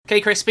Okay,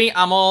 Crispy,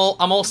 I'm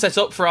all set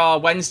up for our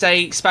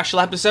Wednesday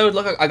special episode.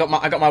 Look, I got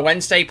my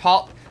Wednesday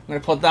pop. I'm gonna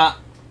put that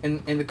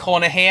in the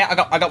corner here. I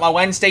got my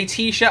Wednesday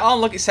t-shirt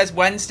on. Look, it says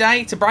Wednesday.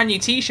 It's a brand new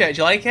t-shirt. Do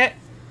you like it?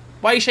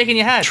 Why are you shaking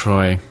your head?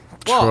 Troy,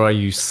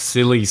 you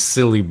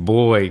silly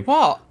boy.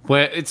 What?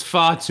 It's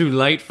far too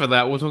late for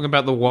that. We're talking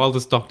about the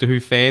wildest Doctor Who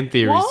fan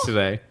theories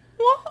today.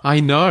 What? I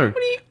know.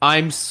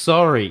 I'm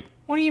sorry.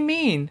 What do you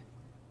mean?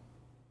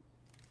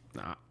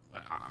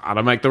 I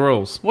don't make the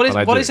rules. What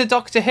is a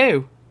Doctor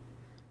Who?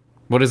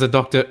 What is a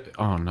Doctor...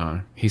 Oh,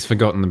 no. He's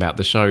forgotten about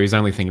the show. He's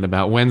only thinking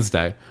about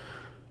Wednesday.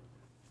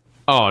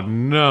 Oh,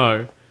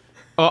 no.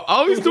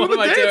 Oh, he's doing the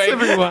dance,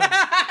 everyone.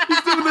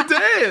 He's doing the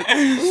dance.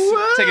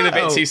 Wow. I'm taking it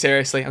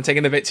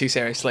a bit too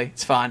seriously.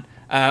 It's fine.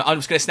 I'm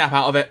just going to snap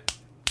out of it.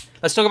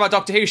 Let's talk about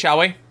Doctor Who, shall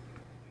we?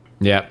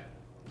 Yeah.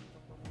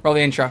 Roll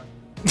the intro.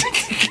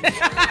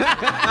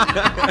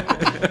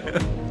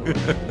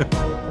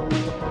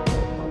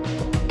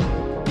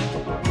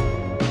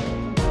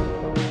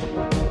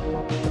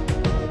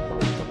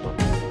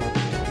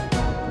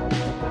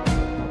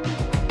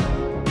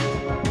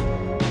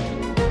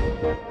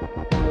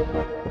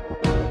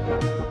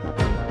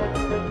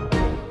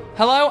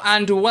 Hello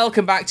and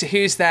welcome back to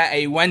Who's There,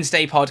 a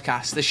Wednesday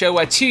podcast, the show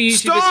where two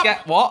YouTubers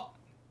get... What?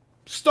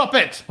 Stop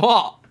it!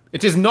 What?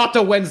 It is not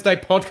a Wednesday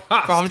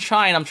podcast. Bro, I'm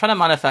trying to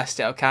manifest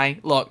it, okay?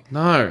 Look.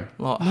 No.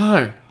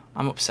 No.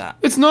 I'm upset.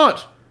 It's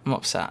not. I'm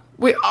upset.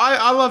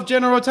 I love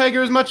Jenna Ortega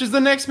as much as the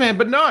next man,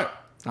 but no.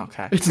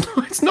 Okay.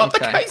 It's not the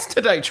case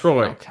today,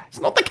 Troy. Okay. It's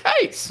not the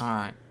case. All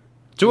right.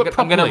 Do it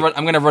properly.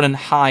 I'm gonna run and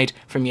hide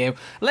from you.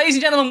 Ladies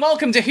and gentlemen,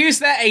 welcome to Who's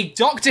There, a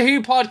Doctor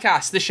Who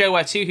podcast, the show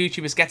where two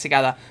YouTubers get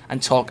together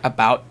and talk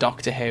about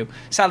Doctor Who.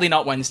 Sadly,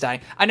 not Wednesday.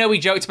 I know we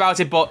joked about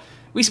it, but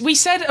we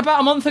said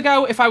about a month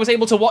ago if I was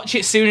able to watch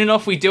it soon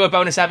enough, we'd do a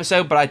bonus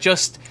episode, but I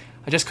just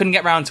couldn't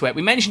get round to it.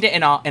 We mentioned it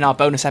in our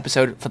bonus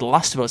episode for The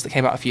Last of Us that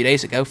came out a few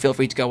days ago. Feel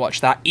free to go watch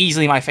that.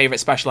 Easily my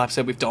favourite special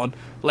episode we've done.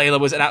 Layla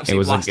was an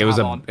absolute blast to have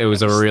on. It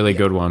was a really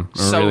good one.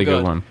 Really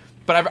good one.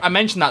 But I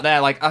mentioned that there,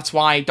 like, that's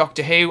why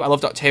Doctor Who, I love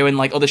Doctor Who, and,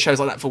 like, other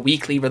shows like that for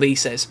weekly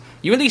releases.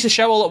 You release a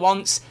show all at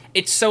once,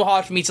 it's so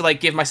hard for me to,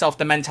 like, give myself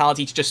the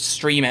mentality to just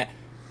stream it.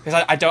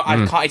 Because I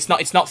can't,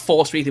 it's not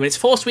forced weekly. When it's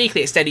forced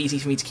weekly, it's dead easy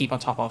for me to keep on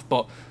top of.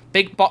 But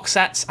big box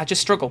sets, I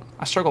just struggle.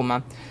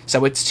 Man.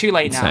 So it's too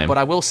late now, but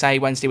I will say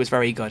Wednesday was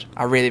very good.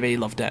 I really, really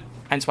loved it.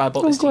 Hence why I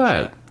bought this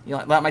t-shirt. You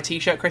like my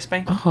t-shirt,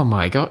 Crispy? Oh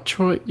my God,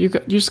 Troy, you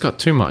just got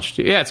too much.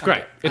 Yeah, it's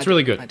great. It's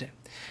really good. I do.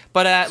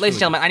 But, ladies and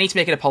gentlemen, I need to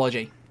make an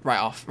apology. Right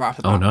off the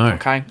bat. Oh no.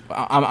 Okay?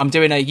 I'm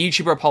doing a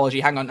YouTuber apology.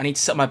 Hang on, I need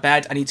to sit on my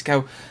bed. I need to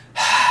go...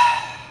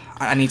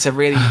 I need to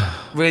really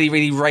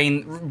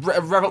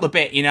rev up the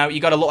bit, you know? You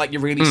gotta look like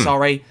you're really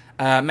sorry.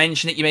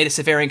 Mention that you made a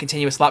severe and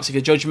continuous lapse of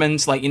your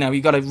judgments. Like, you know,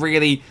 you gotta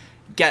really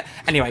get...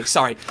 Anyway,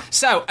 sorry.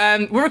 So,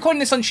 we're recording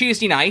this on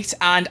Tuesday night,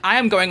 and I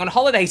am going on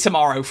holiday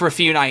tomorrow for a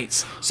few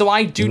nights. So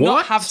I do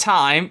not have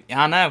time...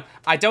 Yeah, I know.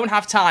 I don't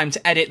have time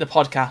to edit the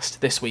podcast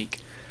this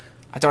week.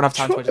 I don't have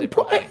time to edit it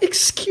properly.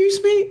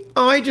 Excuse me?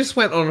 I just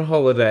went on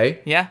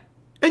holiday. Yeah?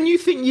 And you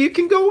think you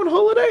can go on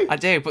holiday? I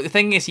do, but the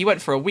thing is, you went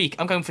for a week.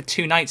 I'm going for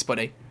 2 nights,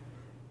 buddy.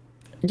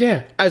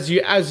 Yeah, as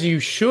you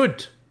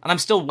should. And I'm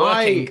still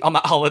working on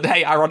that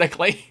holiday,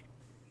 ironically.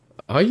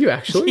 Are you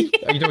actually?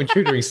 Are you doing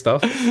tutoring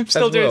stuff? I'm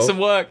still doing some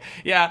work.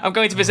 Yeah, I'm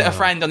going to visit a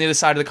friend on the other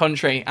side of the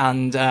country,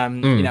 and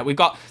you know, we've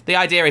got the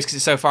idea is because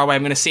it's so far away.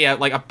 I'm going to see her.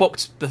 Like, I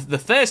booked the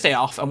Thursday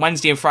off, and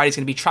Wednesday and Friday is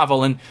going to be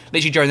travel, and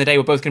literally during the day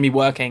we're both going to be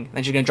working.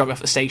 Then she's going to drop me off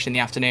at the station in the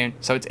afternoon.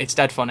 So it's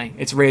dead funny.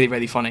 It's really,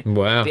 really funny.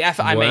 Wow. The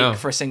effort I make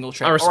for a single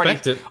trip. I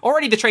respect it.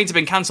 Already the trains have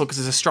been cancelled because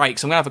there's a strike,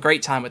 so I'm going to have a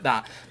great time with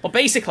that. But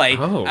basically,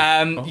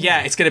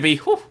 yeah, it's going to be.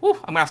 I'm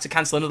going to have to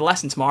cancel another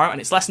lesson tomorrow, and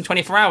it's less than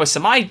 24 hours.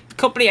 So my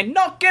company are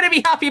not going to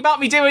be happy about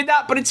me doing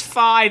that, but it's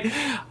fine.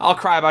 I'll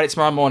cry about it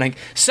tomorrow morning.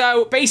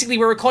 So basically,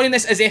 we're recording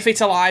this as if it's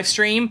a live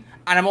stream,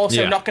 and I'm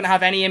also not going to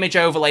have any image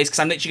overlays because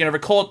I'm literally going to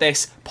record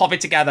this, pop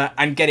it together,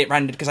 and get it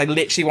rendered because I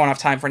literally won't have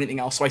time for anything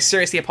else. So I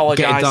seriously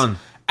apologise. Get it done.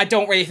 I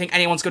don't really think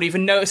anyone's going to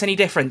even notice any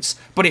difference.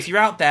 But if you're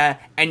out there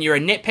and you're a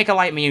nitpicker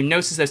like me who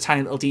notices those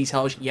tiny little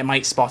details, you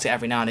might spot it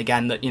every now and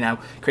again that, you know,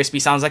 Crispy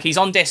sounds like he's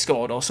on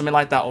Discord or something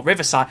like that, or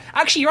Riverside.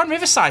 Actually, you're on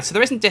Riverside, so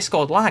there isn't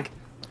Discord lag.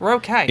 We're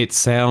okay. It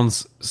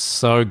sounds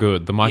so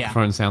good. The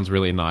microphone sounds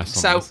really nice.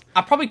 So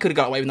I probably could have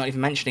got away with not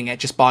even mentioning it,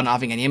 just by not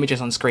having any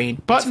images on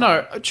screen. But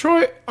no,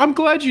 Troy, I'm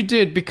glad you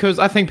did because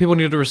I think people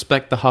need to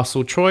respect the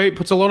hustle. Troy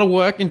puts a lot of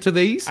work into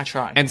these. I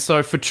try. And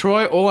so for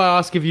Troy, all I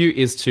ask of you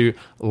is to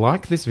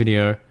like this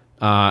video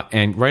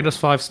and rate us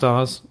 5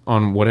 stars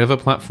on whatever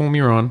platform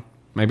you're on.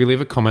 Maybe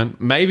leave a comment.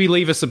 Maybe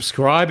leave a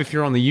subscribe if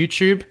you're on the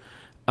YouTube.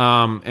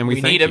 And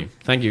we thank need you. them.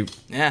 Thank you.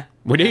 Yeah.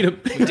 We need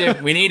them. We do.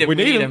 We need them. We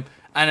need them.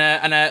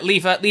 And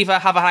leave a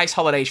have a nice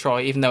holiday,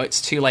 Troy, even though it's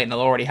too late and I've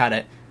already had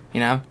it, you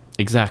know?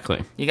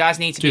 Exactly. You guys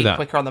need to be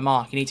quicker on the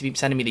mark. You need to be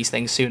sending me these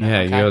things sooner. Yeah,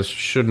 okay? you guys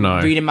should know.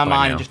 Reading my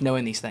mind and just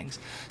knowing these things.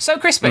 So,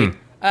 Crispy,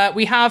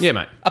 we have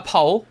a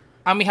poll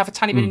and we have a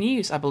tiny bit of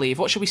news, I believe.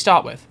 What should we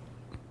start with?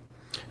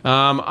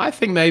 I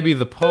think maybe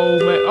the poll.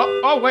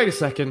 Oh, wait a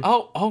second.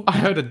 Oh! I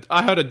heard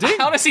a ding.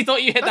 I honestly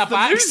thought you hit that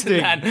by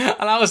accident, then,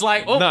 and I was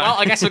like, "Oh, No. well,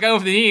 I guess we'll go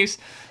over the news."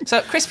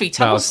 So, Crispy,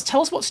 tell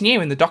us what's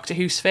new in the Doctor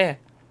Who sphere.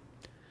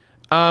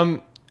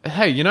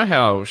 Hey, you know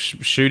how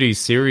Shooty's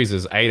series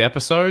is 8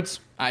 episodes?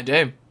 I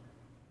do.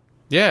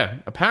 Yeah,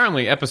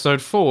 apparently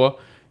episode 4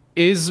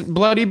 is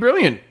bloody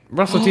brilliant.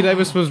 Russell T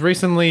Davies was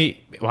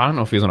recently... Well, I don't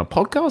know if he was on a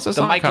podcast or The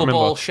something. Michael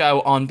Ball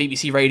show on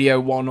BBC Radio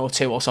 1 or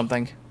 2 or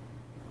something.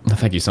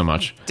 Thank you so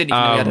much. Didn't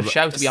even know he had a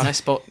show, to be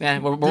honest, but yeah,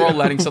 we're all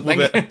learning something.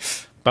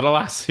 But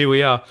alas, here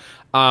we are.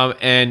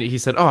 And he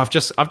said, I've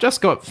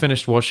just got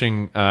finished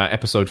watching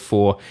episode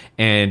 4,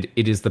 and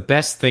it is the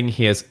best thing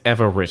he has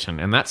ever written.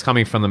 And that's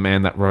coming from the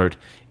man that wrote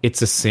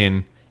It's a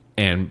Sin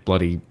and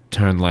bloody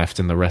Turn Left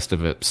and the rest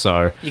of it.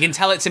 So you can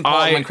tell it's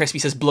important when Crispy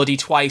says bloody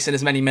twice in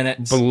as many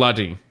minutes.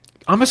 Bloody.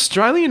 I'm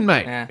Australian,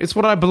 mate. Yeah. It's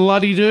what I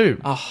bloody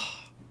do.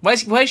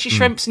 Where's your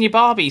shrimps and your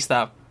Barbies,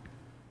 though?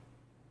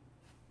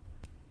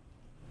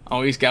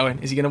 Oh, he's going.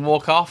 Is he going to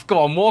walk off? Go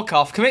on, walk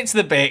off. Commit to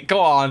the bit.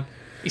 Go on.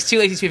 He's too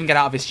lazy to even get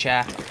out of his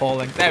chair.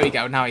 Appalling. There we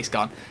go. Now he's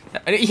gone.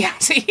 Yeah,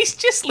 see, he's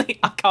just like...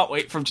 I can't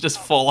wait for him to just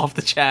fall off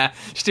the chair.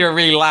 Just do a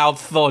really loud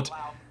thud.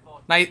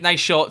 Nice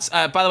shorts.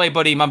 By the way,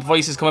 buddy, my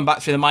voice is coming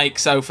back through the mic,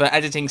 so for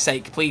editing's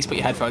sake, please put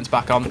your headphones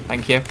back on.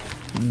 Thank you.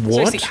 What?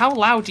 Seriously, how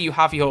loud do you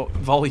have your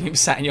volume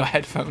set in your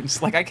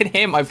headphones? Like, I can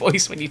hear my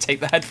voice when you take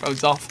the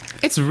headphones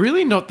off. It's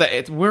really not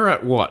that... We're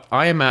at what?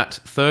 I am at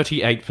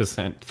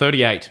 38%.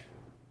 38.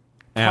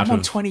 I'm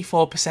on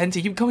 24%. Are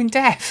you going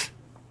deaf?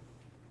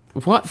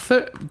 What?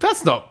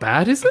 That's not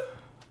bad, is it?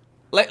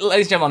 Ladies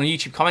and gentlemen on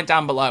YouTube, comment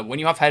down below. When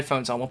you have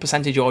headphones on, what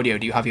percentage audio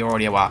do you have your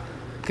audio at?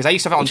 Because I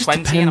used to have it on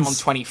 20 depends. and I'm on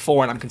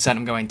 24 and I'm concerned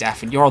I'm going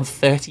deaf, and you're on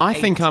 38. I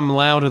think I'm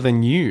louder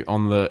than you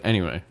on the...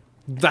 Anyway,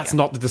 that's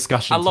not the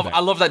discussion I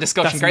love that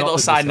discussion. That's Great not little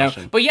the side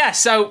discussion. note. But yeah,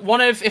 so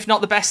one of, if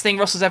not the best thing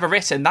Russell's ever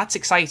written, that's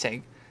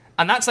exciting.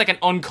 And that's like an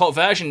uncut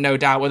version, no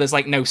doubt, where there's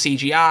like no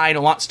CGI and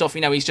all that stuff.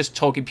 You know, he's just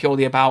talking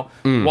purely about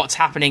what's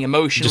happening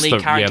emotionally,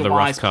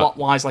 character-wise,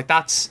 plot-wise. Like,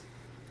 that's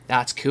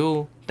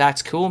cool.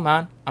 That's cool,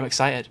 man. I'm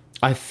excited.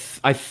 I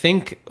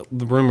think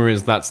the rumor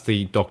is that's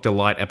the Dr.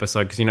 Light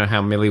episode, because you know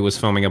how Millie was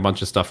filming a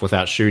bunch of stuff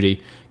without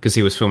Shooty because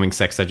he was filming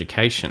Sex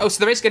Education. Oh,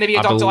 so there is going to be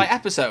a Dr. Light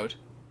episode?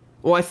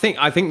 Well, I think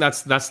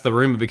that's the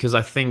rumor, because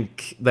I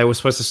think they were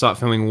supposed to start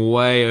filming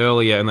way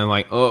earlier, and they're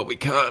like, oh, we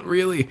can't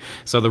really.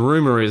 So the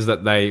rumor is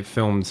that they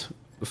filmed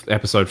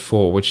episode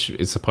 4, which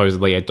is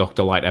supposedly a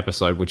Dr. Light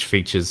episode, which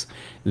features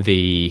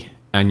the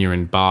Anya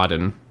and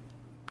Barden,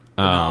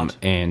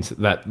 and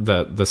that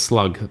the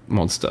slug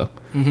monster,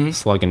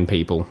 slugging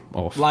people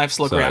off. Live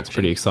slug reaction. It's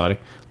pretty exciting.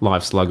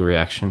 Live slug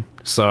reaction.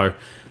 So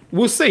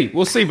we'll see,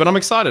 but I'm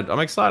excited.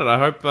 I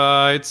hope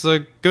it's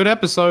a good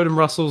episode, and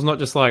Russell's not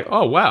just like,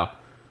 oh wow,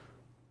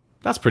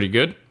 that's pretty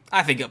good.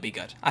 I think it'll be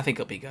good.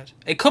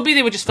 It could be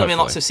they were just filming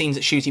lots of scenes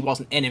that Shooty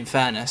wasn't in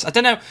fairness. I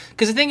don't know,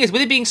 because the thing is,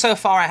 with it being so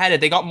far ahead,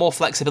 they got more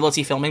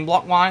flexibility filming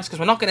block-wise, because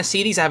we're not going to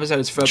see these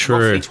episodes for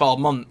roughly 12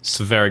 months. It's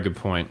a very good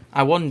point.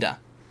 I wonder.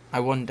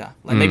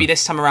 Like, maybe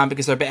this time around,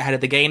 because they're a bit ahead of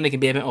the game, they can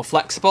be a bit more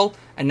flexible,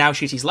 and now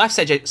Shooty's left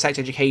Sex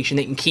Education,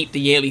 they can keep the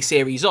yearly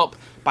series up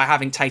by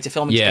having tighter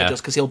filming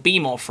schedules, because he'll be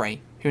more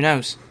free. Who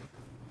knows?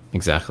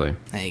 Exactly.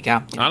 There you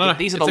go. I don't know.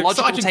 These are the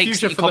logical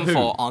takes that you come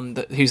for on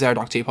the Who's There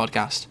Doctor Who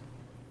podcast.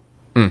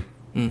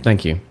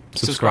 Thank you.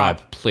 Subscribe,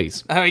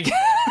 please. There we go.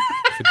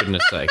 For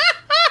goodness sake.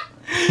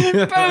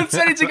 Both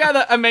said it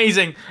together.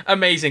 Amazing.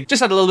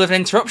 Just had a little bit of an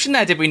interruption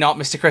there, did we not,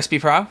 Mr. Crispy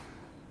Pro?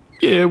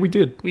 Yeah, we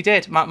did. We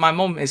did. My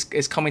mum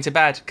is coming to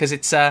bed because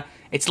it's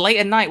late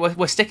at night.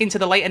 We're sticking to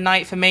the late at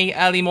night for me,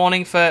 early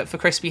morning for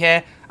Crispy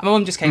here. And my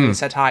mum just came in and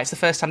said hi. It's the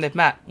first time they've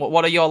met.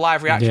 What are your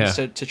live reactions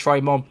to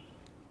Troy mum?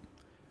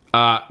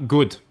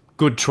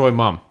 Good Troy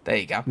mum. There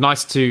you go.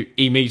 Nice to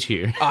meet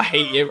you. I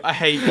hate you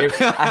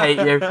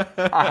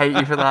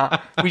for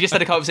that. We just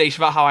had a conversation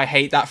about how I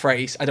hate that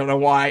phrase. I don't know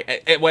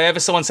why.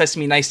 Whenever someone says to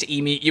me, nice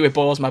to meet you, it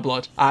boils my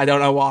blood. I don't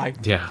know why.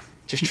 Yeah.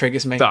 Just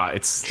triggers me.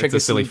 It's a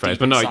silly phrase,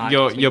 but no,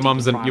 your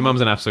mum's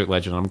an absolute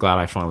legend. I'm glad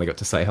I finally got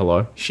to say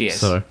hello. She is.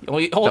 So,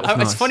 it's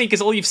nice. funny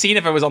because all you've seen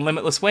of her was on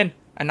Limitless Win,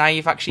 and now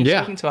you've actually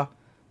spoken to her.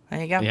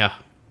 There you go.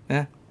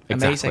 Yeah.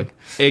 Amazing.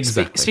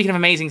 Exactly. Speaking of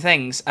amazing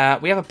things,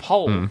 we have a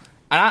poll, and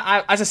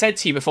I, as I said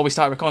to you before we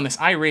started recording this,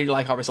 I really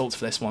like our results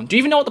for this one. Do you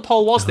even know what the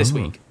poll was this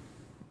week?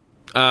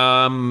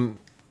 No,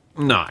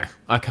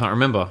 I can't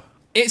remember.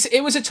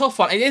 It was a tough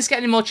one. It is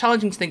getting more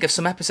challenging to think of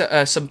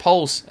some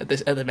polls at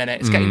the minute.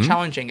 It's getting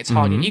challenging. It's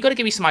hard. You got to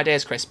give me some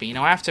ideas, Crispy. You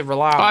know, I have to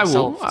rely on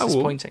myself. I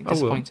will.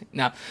 Disappointing.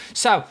 No.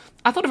 So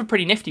I thought of a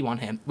pretty nifty one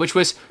here, which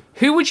was,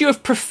 who would you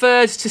have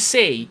preferred to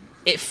see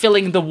it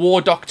filling the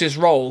War Doctor's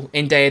role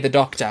in Day of the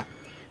Doctor?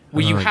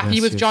 Were you happy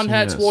with John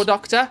Hurt's War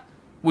Doctor?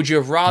 Would you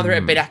have rather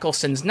it been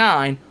Eccleston's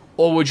 9,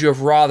 or would you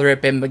have rather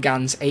it been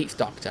McGann's 8th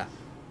Doctor?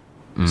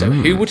 So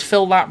who would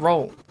fill that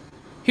role?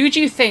 Who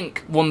do you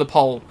think won the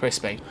poll,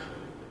 Crispy?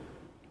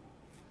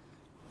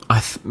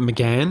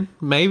 McGann,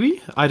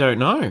 maybe? I don't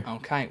know.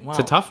 Okay, well... It's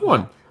a tough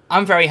one.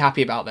 I'm very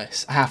happy about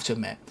this, I have to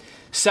admit.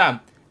 So,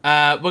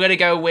 We're going to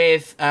go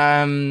with...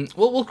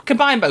 we'll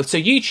combine both. So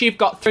YouTube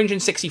got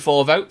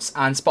 364 votes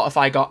and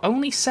Spotify got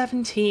only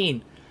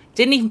 17.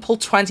 Didn't even pull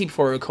 20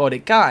 before we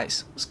recorded.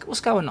 Guys, what's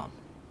going on?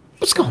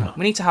 What's going on?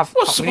 We need to have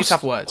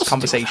words.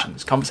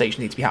 Conversations. Conversations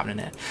need to be happening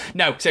here.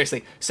 No,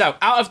 seriously. So,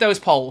 out of those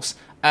polls,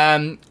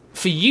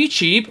 for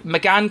YouTube,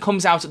 McGann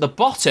comes out at the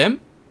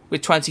bottom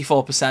with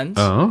 24%.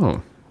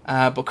 Oh.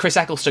 But Chris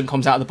Eccleston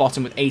comes out at the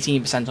bottom with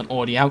 18% on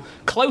audio,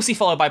 closely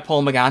followed by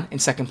Paul McGann in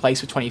second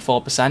place with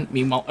 24%.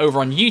 Meanwhile, over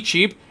on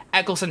YouTube,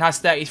 Eccleston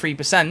has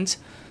 33%.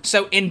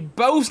 So in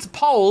both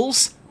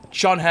polls,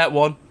 John Hurt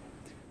won.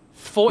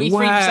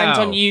 43%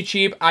 on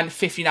YouTube and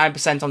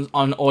 59%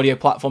 on audio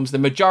platforms. The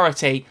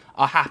majority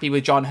are happy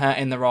with John Hurt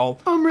in the role.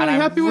 I'm really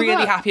happy with that. I'm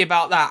really happy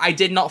about that. I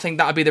did not think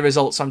that would be the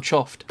result, so I'm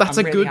chuffed. That's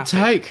I'm a really good happy.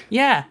 take.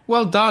 Yeah.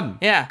 Well done.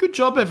 Yeah. Good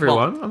job,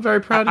 everyone. Well, I'm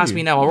very proud of you. As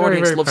we know, our Very,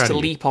 audience very loves proud to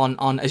of you. leap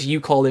on, as you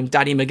call him,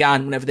 Daddy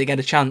McGann whenever they get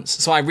a chance.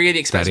 So I really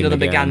expect Daddy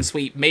another McGann. McGann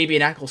sweep, maybe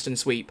an Eccleston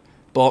sweep.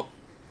 But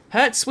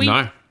Hurt sweep? No,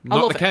 I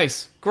not love the it.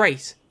 case.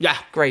 Great. Yeah.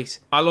 Great.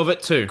 I love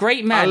it too.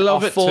 Great I men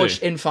love are it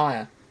forged too. in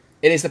fire.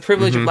 It is the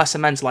privilege of lesser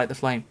men to light the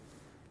flame.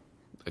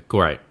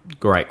 Great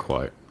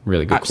quote.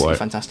 Really good Absolutely quote.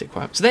 fantastic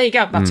quote. So there you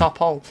go, that's our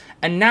poll.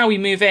 And now we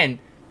move in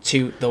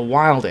to the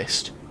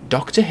wildest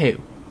Doctor Who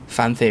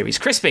fan theories.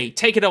 Crispy,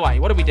 take it away.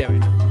 What are we doing?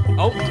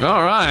 Oh,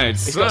 All right,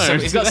 he's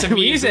got some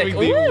music.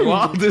 The Ooh.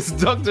 wildest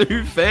Doctor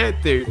Who fan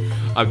theory.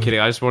 I'm kidding.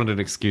 I just wanted an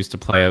excuse to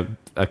play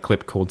a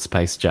clip called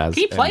Space Jazz.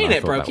 keep playing and I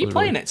it, thought bro. that Keep was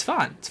playing really- it. It's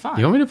fine. It's fine.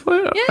 You want me to play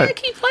it? Yeah, Alright.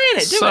 keep playing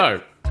it. Do it.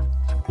 So,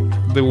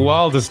 the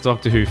wildest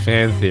Doctor Who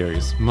fan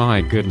theories.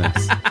 My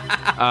goodness.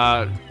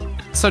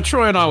 So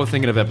Troy and I were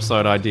thinking of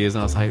episode ideas,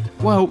 and I was like,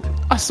 well,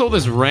 I saw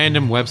this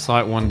random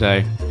website one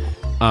day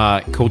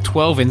called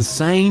 12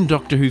 Insane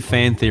Doctor Who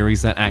Fan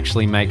Theories That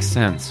Actually Make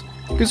Sense.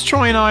 Because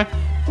Troy and I,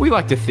 we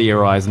like to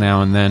theorize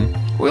now and then.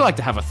 We like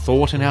to have a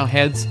thought in our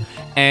heads,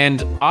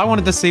 and I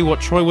wanted to see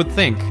what Troy would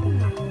think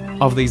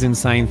of these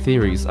insane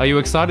theories. Are you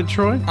excited,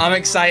 Troy? I'm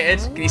excited.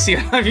 Can you see?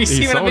 Have you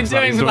seen He's what I've been excited.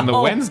 doing He's with doing the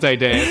whole... Wednesday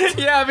dance.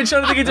 Yeah, I've been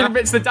trying to think of different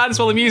bits of the dance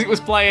while the music was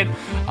playing.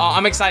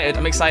 I'm excited.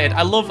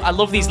 I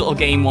love these little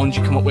game ones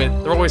you come up with.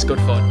 They're always good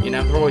fun. You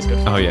know, they're always good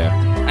fun. Oh yeah.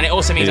 And it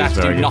also means It I is have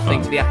to very do good nothing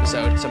fun. for the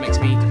episode, so it makes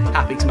me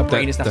happy because my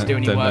brain doesn't have to do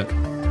any work.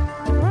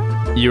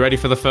 You ready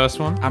for the first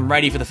one? I'm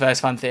ready for the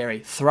first fan theory.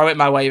 Throw it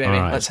my way, baby.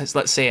 All right.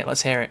 Let's see it.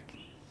 Let's hear it.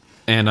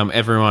 And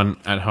everyone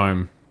at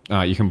home,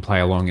 you can play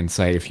along and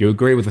say if you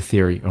agree with the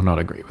theory or not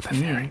agree with the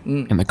theory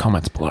in the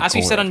comments below. As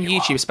we've or said on wherever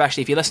you YouTube,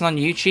 especially if you listen on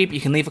YouTube,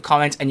 you can leave a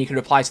comment and you can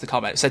reply to the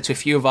comment. I've said to a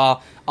few of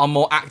our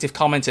more active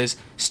commenters,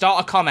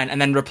 start a comment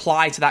and then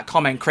reply to that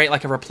comment. Create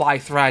like a reply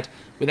thread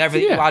with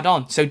everything you add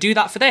on. So do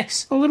that for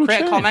this. little Create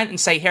chain. a comment and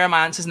say, here are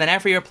my answers, and then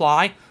every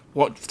reply,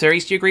 what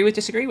theories do you agree with,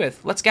 disagree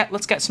with? Let's get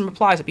some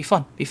replies. It'd be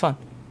fun.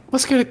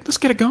 Let's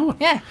get it going.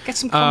 Yeah, get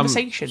some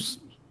conversation.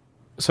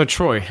 So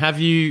Troy, have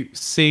you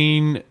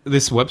seen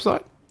this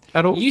website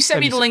at all? You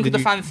sent me the link with the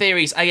fan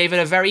theories. I gave it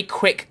a very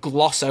quick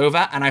gloss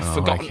over, and I've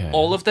forgotten okay.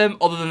 all of them,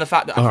 other than the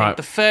fact that I think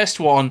the first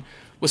one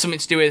was something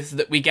to do with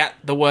that we get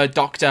the word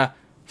Doctor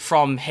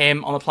from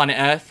him on the planet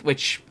Earth,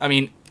 which, I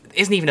mean,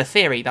 isn't even a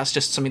theory. That's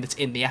just something that's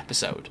in the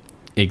episode.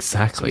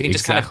 Exactly. We can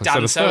just kind of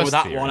dance over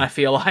that one, I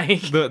feel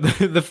like.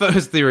 The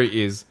first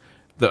theory is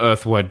the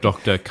Earth word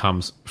Doctor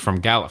comes from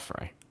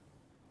Gallifrey.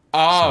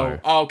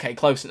 Okay,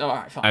 close. All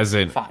right, fine. As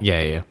in, fine.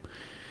 yeah.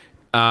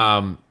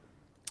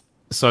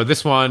 So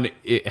this one,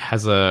 it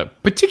has a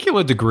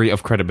particular degree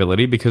of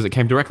credibility because it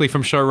came directly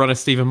from showrunner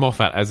Stephen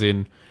Moffat, as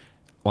in,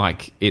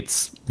 like,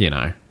 it's,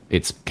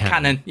 it's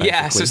Canon.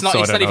 Yeah, so it's not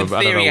I don't even know-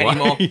 I don't theory know why.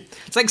 anymore.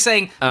 It's like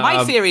saying,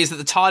 my theory is that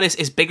the TARDIS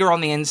is bigger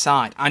on the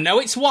inside. I know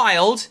it's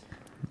wild,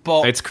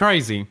 but... It's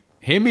crazy.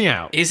 Hear me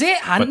out. Is it?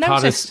 I But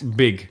noticed. TARDIS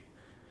big.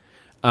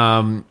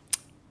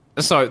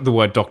 So the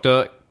word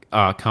Doctor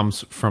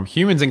comes from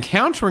humans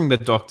encountering the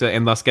Doctor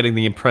and thus getting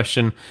the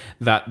impression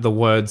that the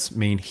words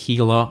mean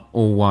healer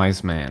or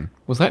wise man.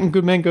 Was that in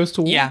Good Man Goes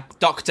to War? Yeah,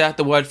 Doctor,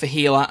 the word for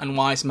healer, and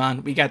wise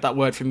man. We get that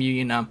word from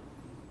you,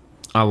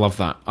 I love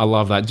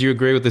that. Do you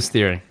agree with this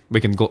theory? We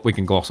can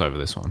gloss over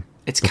this one.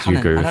 It's But do you canon.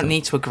 agree I with don't it?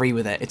 need to agree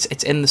with it.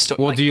 It's in the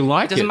story. Well, do you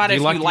like it? Doesn't it? matter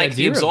Do you if like you the like the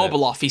idea of it?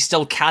 Absorbaloff. He's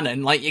still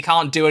canon. Like, you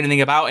can't do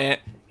anything about it.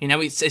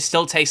 It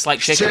still tastes like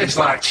chicken. Tastes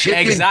like chicken.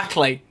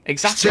 Exactly.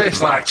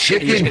 Tastes like You're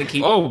just gonna chicken.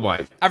 keep... Oh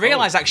my! I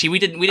realised actually we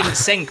didn't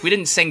sync. We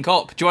didn't sync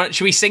up.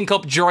 Should we sync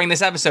up during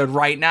this episode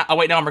right now? Oh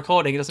wait, no, I'm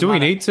recording. It doesn't Do we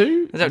matter. need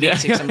to? I don't need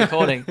to 'cause I'm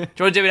recording. Do you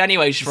want to do it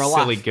anyway, just for a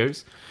laugh? Silly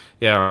goose.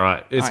 Yeah, all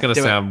right. It's All going right,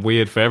 to do it. sound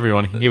weird for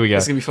everyone. Here we go.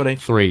 It's gonna be funny.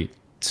 3,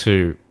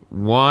 2,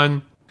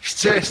 1.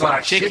 Tastes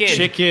like chicken.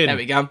 Chicken. There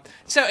we go.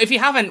 So if you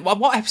haven't,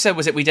 what episode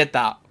was it we did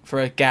that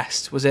for a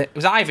guest? It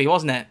was Ivy,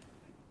 wasn't it?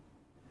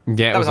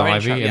 Yeah, it was was our Ivy,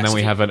 intro, and yes.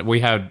 then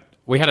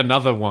we had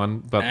another one,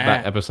 but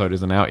that episode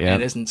isn't out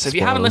yet. It isn't. So if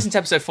you haven't listened to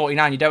episode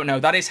 49, you don't know.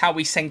 That is how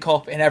we sync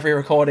up in every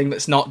recording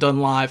that's not done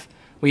live.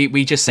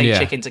 We just say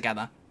chicken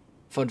together.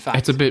 Fun fact.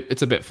 It's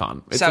a bit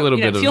fun. It's So, a little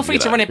bit of feel free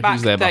to run it back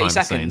who's there 30 behind the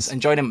seconds scenes.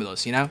 and join in with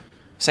us,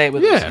 Say it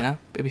with us, you know?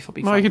 It'd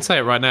be Well, fun. you can say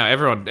it right now.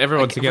 Everyone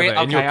together.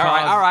 Okay, in your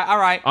all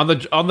right.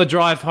 On the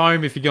drive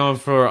home, if you're going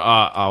for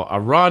a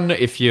run,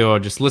 if you're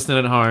just listening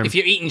at home. If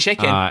you're eating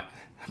chicken,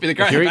 be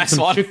the if you're best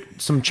eating one.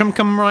 some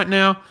chumkum right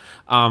now,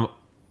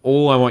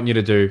 all I want you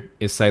to do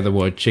is say the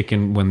word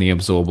chicken when the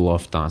absorber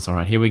off does. All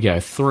right, here we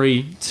go.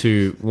 3,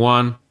 2,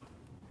 1.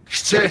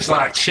 Tastes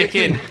like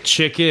chicken.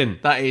 Chicken.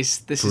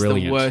 This is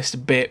Brilliant. the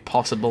worst bit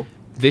possible.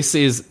 This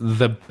is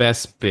the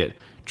best bit.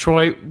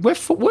 Troy, we're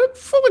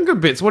falling good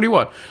bits. What do you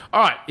want?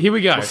 All right, here we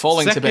go. We're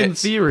falling to Second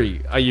bits.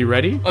 theory. Are you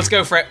ready? Let's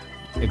go for it.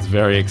 It's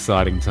very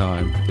exciting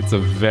time. It's a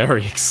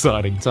very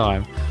exciting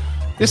time.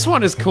 This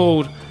one is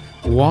called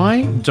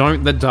Why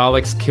Don't the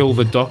Daleks Kill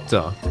the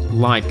Doctor?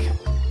 Like,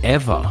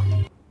 ever.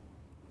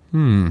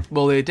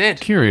 Well, they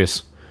did.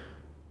 Curious.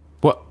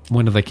 What?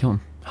 When did they kill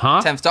him?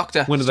 Huh? 10th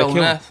Doctor. When did they stolen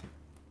kill him? Earth.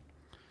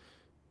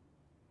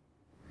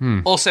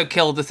 Also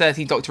killed the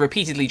 13th Doctor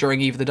repeatedly during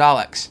Eve of the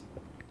Daleks.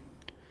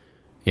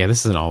 Yeah,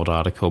 this is an old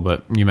article,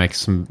 but you make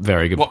some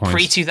very good points.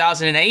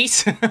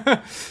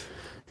 Pre-2008?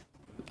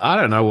 I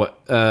don't know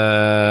what.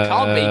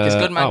 Can't be, because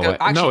Goodman go.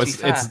 Actually, no, to be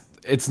fair.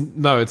 it's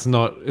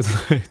not.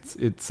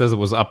 It says it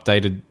was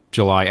updated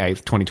July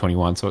 8th,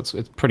 2021, so it's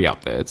pretty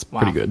up there. It's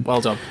pretty good.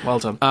 Well done.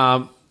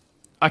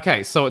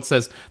 Okay, so it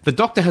says the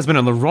Doctor has been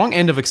on the wrong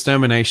end of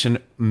extermination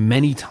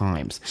many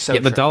times,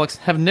 yet the true. Daleks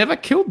have never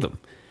killed them.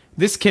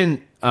 This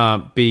can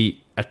be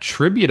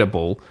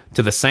attributable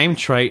to the same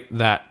trait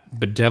that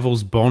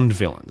bedevils Bond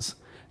villains.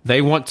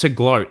 They want to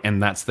gloat,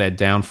 and that's their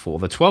downfall.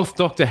 The 12th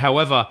Doctor,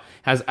 however,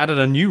 has added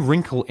a new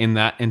wrinkle in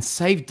that and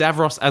saved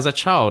Davros as a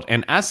child,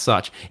 and as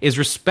such, is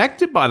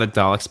respected by the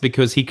Daleks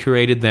because he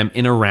created them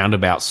in a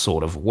roundabout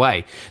sort of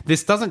way.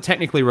 This doesn't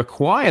technically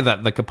require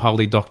that the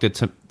Capaldi Doctor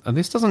to...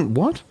 This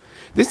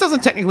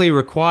doesn't technically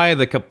require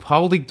the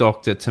Capaldi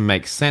Doctor to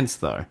make sense,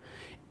 though.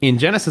 In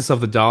Genesis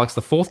of the Daleks,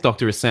 the 4th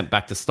Doctor is sent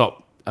back to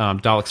stop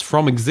Daleks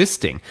from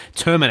existing,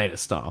 Terminator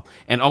style,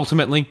 and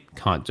ultimately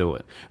can't do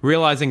it,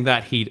 realizing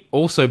that he'd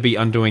also be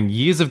undoing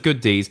years of good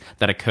deeds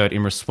that occurred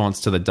in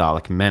response to the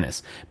Dalek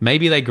menace.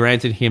 Maybe they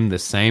granted him the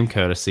same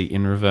courtesy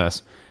in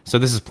reverse. So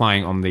this is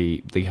playing on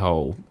the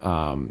whole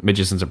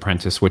Magician's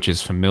Apprentice, which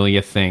is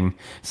familiar thing,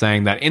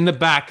 saying that in the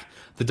back,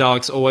 the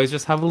Daleks always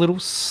just have a little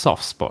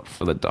soft spot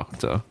for the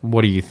Doctor.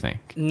 What do you think?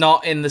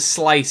 Not in the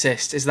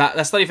slightest.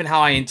 That's not even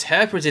how I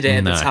interpreted it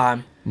at the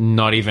time.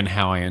 Not even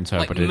how I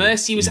interpreted it.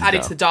 Mercy was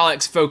added to the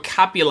Daleks'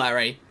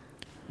 vocabulary,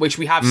 which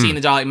we have seen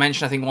the Dalek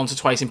mention, I think, once or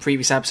twice in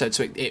previous episodes,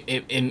 so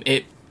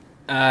it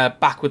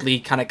backwardly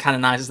kind of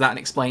canonizes that and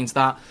explains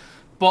that.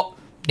 But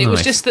it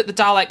was just that the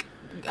Dalek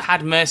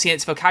had Mercy in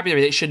its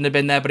vocabulary that shouldn't have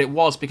been there, but it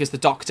was because the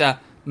Doctor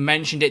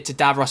mentioned it to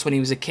Davros when he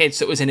was a kid,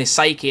 so it was in his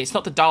psyche. It's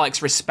not the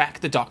Daleks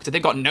respect the Doctor.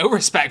 They've got no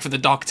respect for the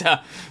Doctor.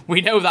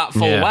 We know that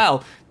full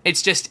well.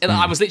 It's just,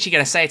 I was literally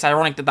going to say, it's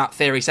ironic that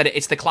theory said it.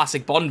 It's the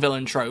classic Bond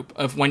villain trope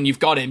of when you've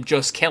got him,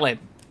 just kill him.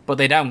 But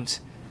they don't,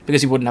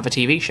 because he wouldn't have a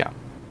TV show.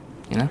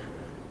 You know?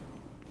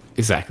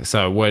 Exactly.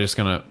 So we're just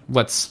going to,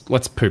 let's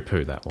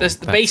poo-poo that one.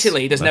 There's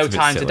no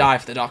time to die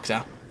for the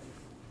Doctor.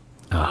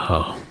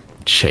 Oh,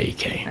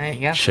 cheeky. There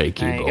you go.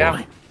 Cheeky There you boy. go.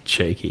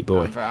 Cheeky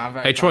boy. I'm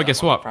very Hey, Troy,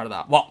 guess what? Proud of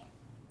that. What?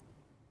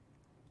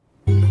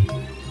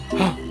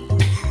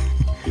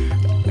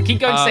 I keep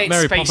going to say it's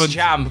Mary Space Poppins.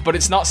 Jam, but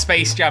it's not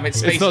Space Jam, it's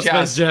Space It's not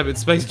Jazz. Space Jam, it's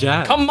Space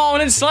Jam. Come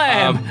on and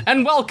slam,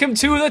 and welcome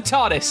to the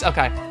TARDIS.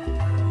 Okay.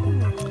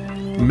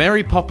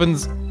 Mary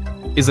Poppins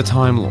is a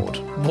Time Lord.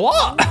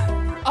 What?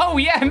 Oh,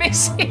 yeah,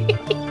 Missy.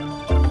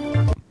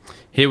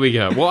 Here we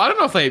go. Well, I don't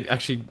know if they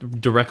actually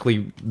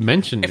directly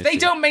mention If they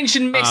don't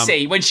mention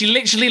Missy when she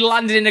literally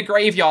landed in a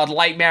graveyard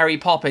like Mary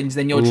Poppins,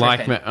 then you're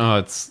tripping.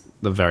 It's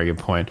a very good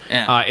point.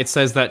 Yeah. It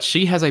says that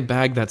she has a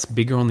bag that's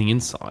bigger on the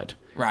inside.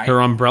 Right.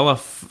 Her umbrella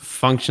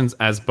functions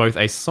as both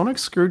a sonic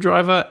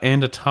screwdriver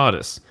and a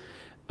TARDIS.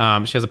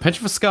 She has a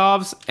penchant for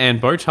scarves and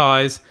bow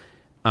ties,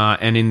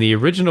 and in the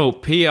original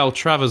P.L.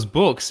 Travers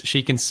books,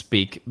 she can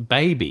speak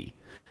baby.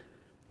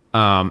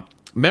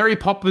 Mary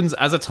Poppins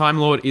as a Time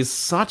Lord is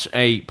such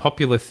a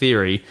popular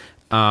theory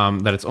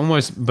that it's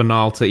almost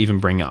banal to even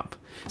bring up.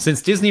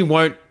 Since Disney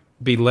won't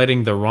be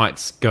letting the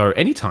rights go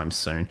anytime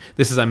soon,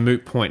 this is a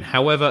moot point.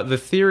 However, the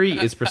theory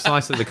is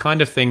precisely the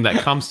kind of thing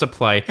that comes to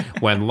play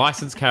when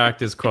licensed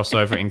characters cross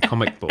over in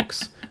comic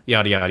books.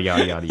 Yada, yada,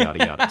 yada, yada,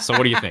 yada, yada. So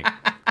what do you think?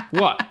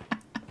 What?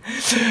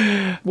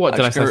 What,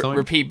 did I say something?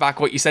 Repeat back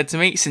what you said to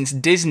me. Since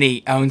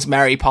Disney owns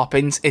Mary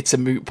Poppins, it's a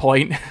moot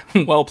point.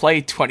 Well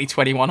played,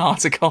 2021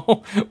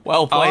 article.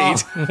 Well played.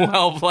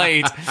 Well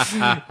played.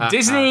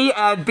 Disney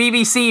and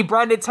BBC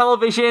branded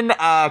television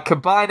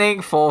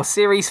combining for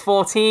Series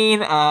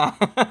 14.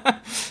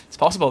 It's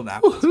possible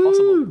now. It's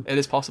possible. It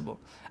is possible.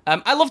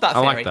 I love that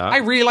theory. I like that. I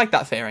really like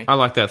that theory. I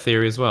like that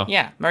theory as well.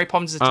 Yeah, Mary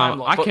Poppins is a Time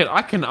Lord.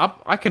 I can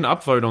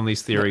upvote on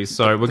these theories,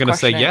 so we're going to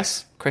say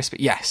yes. Crispy.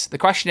 Yes. The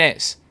question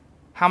is,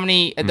 how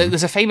many...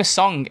 There's a famous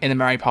song in the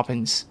Mary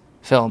Poppins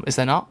film, is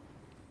there not?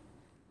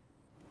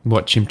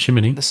 What,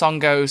 chimney? The song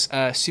goes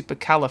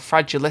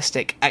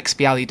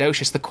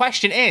supercalifragilisticexpialidocious. The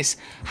question is,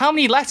 how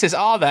many letters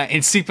are there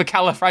in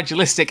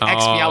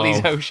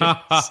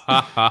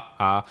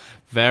supercalifragilisticexpialidocious?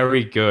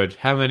 Very good.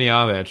 How many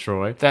are there,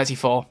 Troy?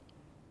 34.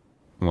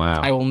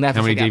 Wow. I will never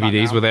How many forget that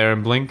DVDs now. were there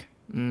in Blink?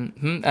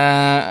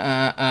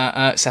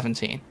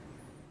 17.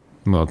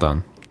 Well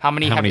done. How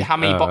many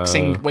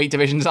boxing weight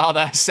divisions are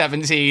there?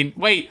 17.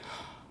 Wait.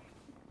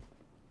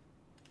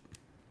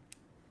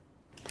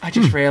 I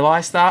just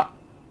realised that.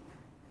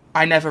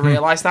 I never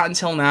realised that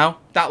until now.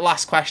 That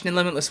last question in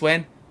Limitless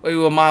Win, we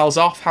were miles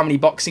off. How many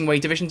boxing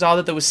weight divisions are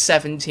there? There was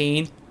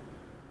 17.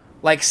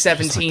 Like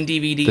 17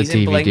 DVDs The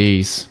in Blink.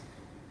 DVDs.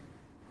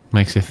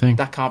 Makes you think.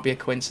 That can't be a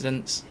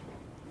coincidence.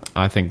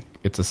 I think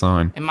it's a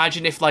sign.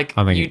 Imagine if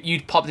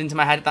you'd popped into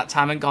my head at that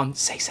time and gone,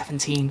 say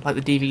 17, like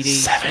the DVD.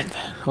 7.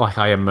 Like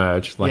I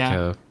emerged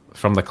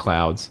from the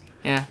clouds.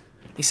 Yeah.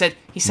 He said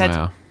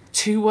Wow.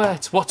 2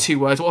 words. What 2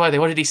 words? What were they?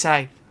 What did he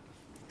say?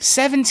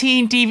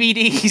 17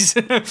 DVDs.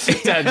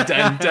 Dun,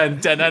 dun, dun,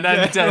 dun, dun,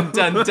 dun, dun,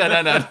 dun,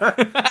 dun, dun.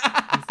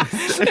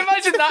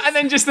 Imagine that, and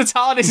then just the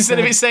TARDIS, instead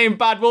of it saying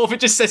Bad Wolf, it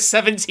just says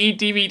 17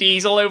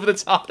 DVDs all over the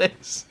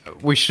TARDIS.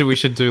 We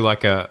should do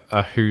like a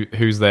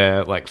who's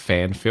there like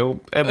fan film.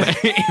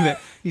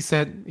 He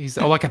said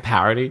like a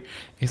parody.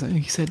 He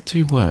said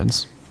 2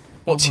 words.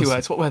 What 2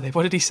 words? What were they?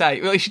 What did he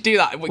say? Well, you should do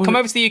that. Come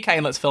over to the UK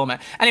and let's film it.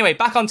 Anyway,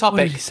 back on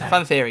topic. did he say?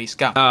 Fan theories.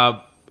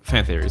 Go.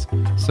 Fan theories.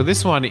 So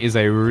this one is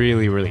a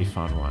really, really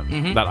fun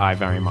one that I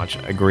very much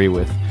agree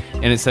with.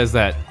 And it says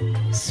that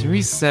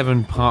Series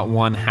 7 Part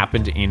 1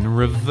 happened in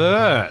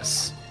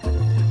reverse.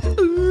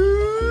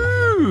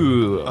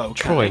 Ooh. Okay.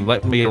 Troy,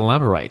 let me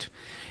elaborate.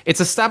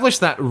 It's established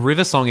that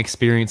Riversong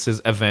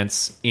experiences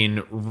events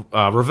in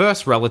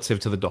reverse relative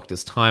to the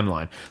Doctor's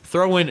timeline.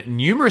 Throw in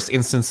numerous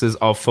instances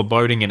of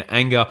foreboding and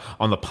anger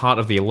on the part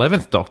of the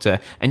 11th Doctor,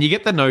 and you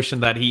get the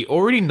notion that he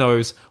already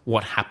knows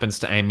what happens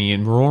to Amy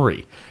and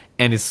Rory,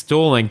 and is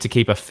stalling to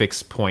keep a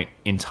fixed point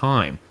in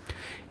time.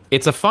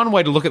 It's a fun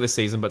way to look at the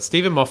season, but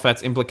Stephen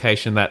Moffat's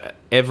implication that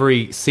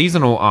every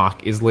seasonal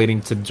arc is leading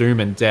to doom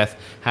and death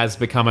has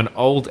become an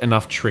old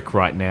enough trick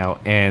right now,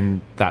 and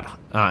that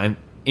and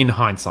in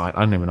hindsight, I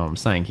don't even know what I'm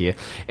saying here.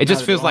 It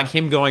just feels like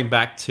him going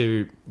back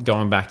to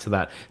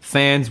that.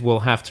 Fans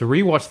will have to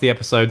rewatch the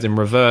episodes in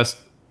reverse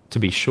to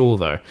be sure,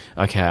 though.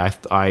 Okay,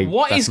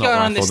 What is going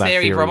on in this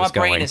theory, bro? My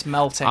brain is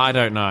melting. I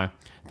don't know.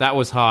 That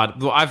was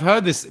hard. Well, I've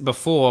heard this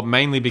before,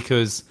 mainly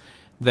because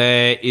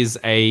there is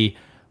a...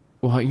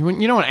 Well,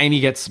 you know when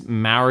Amy gets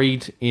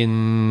married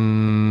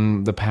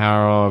in The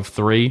Power of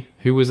Three?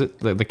 Who was it?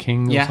 The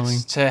king or something?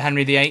 Yes, to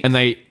Henry VIII. And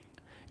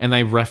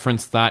they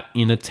referenced that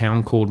in a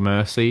town called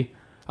Mercy.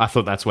 I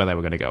thought that's where they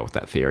were going to go with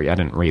that theory. I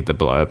didn't read the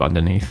blurb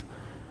underneath.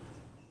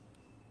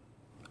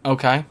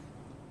 Okay.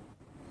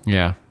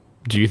 Yeah.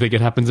 Do you think it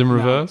happens in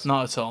reverse? No,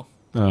 not at all.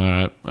 All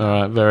right,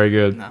 very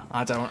good. No,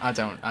 I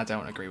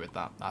don't agree with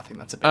that. I think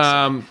that's a bit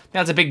silly.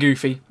 That's a bit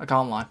goofy. I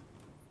can't lie.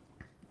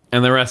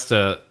 And the rest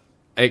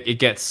it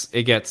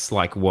gets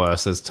like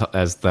worse as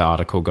the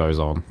article goes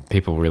on.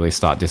 People really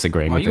start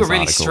disagreeing with this article. You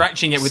were really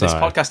stretching it with this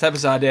podcast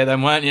episode here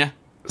then, weren't you?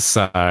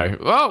 So,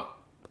 well,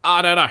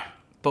 I don't know.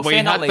 But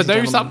fear not, ladies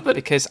and gentlemen,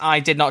 because I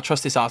did not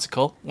trust this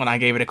article when I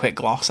gave it a quick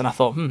gloss, and I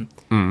thought,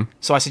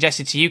 So I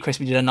suggested to you,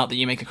 Crispy Did or Not, that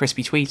you make a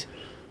crispy tweet.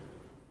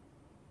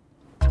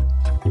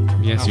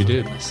 Yes, you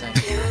did.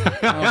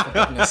 For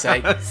goodness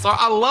sake. So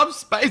I love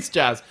Space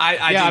Jazz.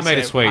 I made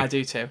a tweet. I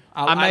do too.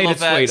 I made a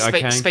tweet,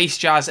 okay? Space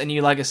Jazz, A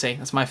New Legacy.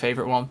 That's my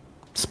favourite one.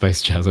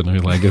 Space Jazz, A New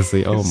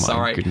Legacy. Oh, my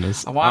Sorry.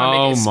 goodness. I want to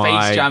make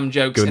Space Jam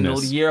jokes in the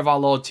goodness. year of our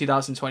Lord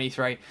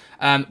 2023.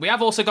 We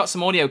have also got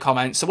some audio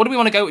comments. So what do we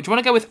want to go with? Do you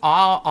want to go with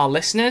our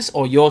listeners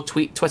or your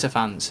Twitter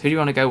fans? Who do you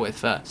want to go with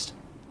first?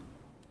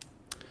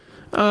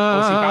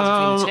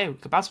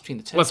 Bounce between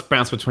the two. Let's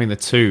bounce between the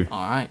two.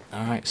 All right.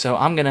 So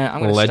I'm gonna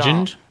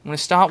Legend. Start. I'm gonna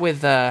start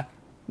with our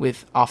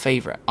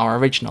favourite, our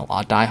original,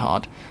 our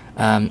diehard.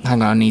 Hang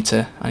on, I need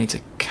to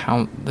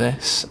count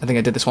this. I think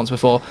I did this once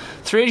before.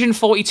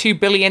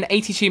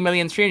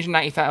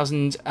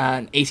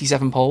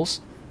 342,082,390,087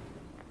 polls.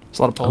 It's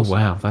a lot of polls. Oh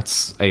wow,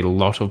 that's a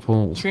lot of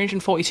polls.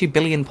 342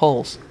 billion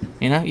polls.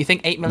 You know, you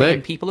think 8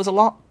 million people is a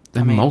lot?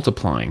 They're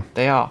multiplying.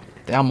 They are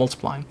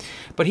multiplying.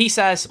 But he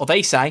says, or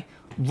they say,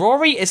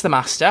 Rory is the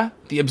Master,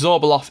 the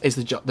Absorbaloff is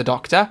the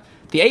Doctor,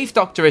 the 8th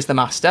Doctor is the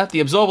Master, the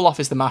Absorbaloff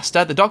is the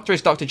Master, the Doctor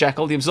is Dr.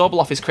 Jekyll, the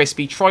Absorbaloff is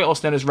Crispy, Troy,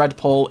 also known as Red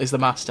Paul, is the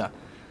Master.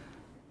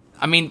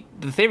 I mean,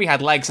 the theory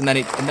had legs, and then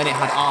it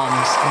had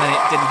arms, and then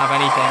it didn't have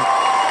anything.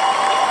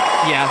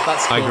 Yeah,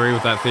 that's cool. I agree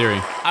with that theory.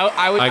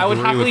 I would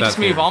happily just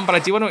move on, but I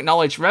do want to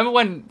acknowledge, remember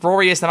when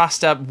Rory is the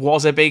Master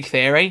was a big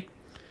theory?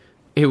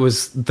 It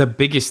was the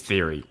biggest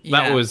theory.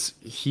 Yeah. That was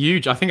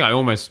huge. I think I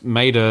almost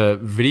made a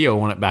video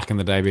on it back in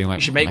the day, being like,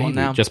 you should make one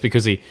now. Just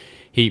because he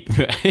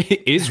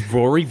is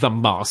Rory the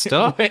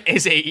Master?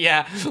 Is he?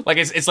 Yeah. Like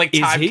it's like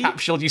time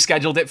capsuled. You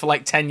scheduled it for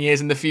like 10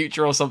 years in the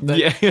future or something.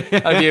 Yeah.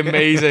 That'd be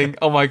amazing.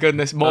 Oh my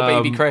goodness. More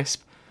Baby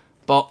Crisp.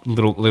 But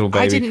little baby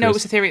I didn't know it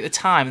Crisp. was a theory at the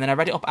time, and then I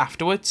read it up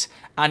afterwards.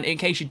 And in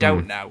case you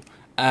don't know,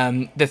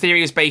 The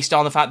theory is based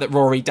on the fact that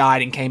Rory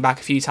died and came back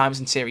a few times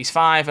in Series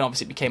 5, and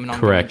obviously it became an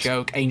ongoing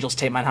joke. Angels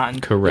take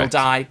Manhattan, you'll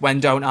die, when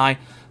don't I?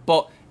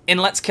 But in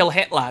Let's Kill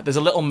Hitler, there's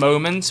a little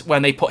moment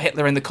when they put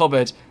Hitler in the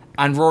cupboard,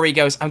 and Rory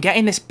goes, I'm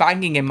getting this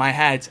banging in my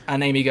head,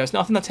 and Amy goes, no,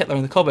 I think that's Hitler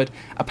in the cupboard.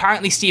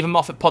 Apparently Stephen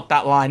Moffat put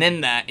that line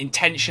in there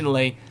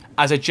intentionally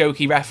as a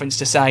jokey reference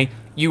to say,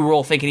 you were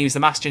all thinking he was the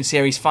Master in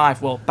Series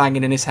 5, well,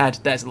 banging in his head,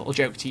 there's a little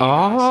joke to you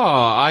guys.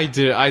 I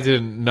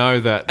didn't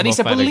know that. At least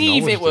I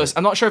believe it was.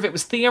 I'm not sure if it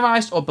was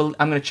theorised or...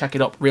 I'm going to check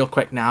it up real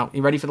quick now.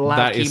 You ready for the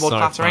loud keyboard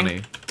clattering?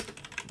 Funny.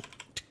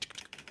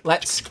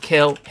 Let's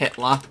Kill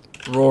Hitler,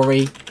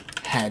 Rory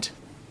Head.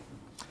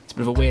 It's a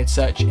bit of a weird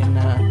search in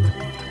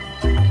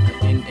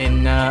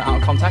out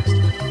of context.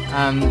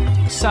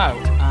 It's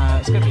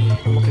going to be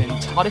looking in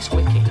TARDIS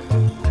Wiki.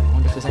 I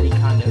wonder if there's any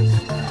kind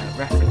of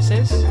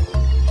references.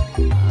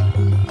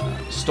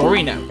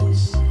 Story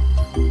notes.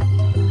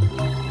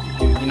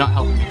 You're not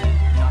helping me.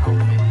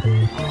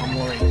 I'm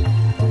worried.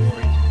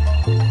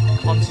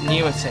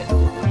 Continuity. So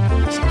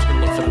I'm just going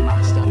to look for the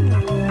master.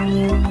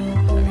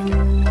 There we go.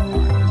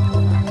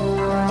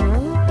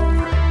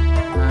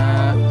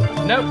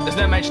 Nope, there's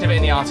no mention of it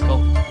in the article.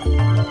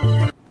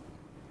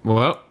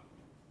 Well,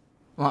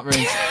 that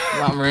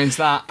ruins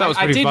that. That was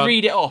pretty fun.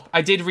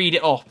 I did read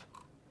it up.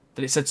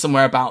 That it said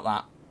somewhere about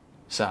that.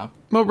 So.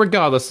 Well,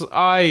 regardless,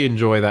 I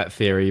enjoy that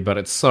theory, but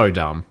it's so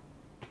dumb.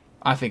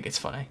 I think it's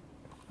funny.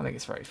 I think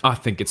it's very funny. I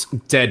think it's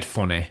dead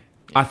funny.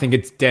 Yeah. I think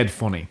it's dead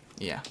funny.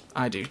 Yeah,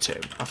 I do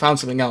too. I found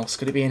something else.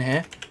 Could it be in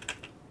here?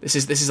 This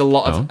is a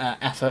lot of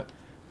effort.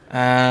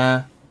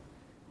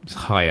 It's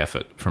high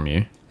effort from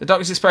you. The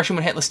Doctor's expression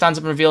when Hitler stands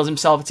up and reveals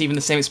himself, it's even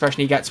the same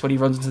expression he gets when he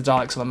runs into the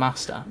Daleks or the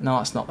Master. No,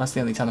 that's not. That's the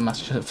only time the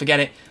Master should forget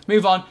it.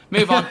 Move on.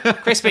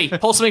 Crispy,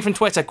 pull something from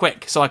Twitter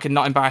quick so I can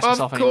not embarrass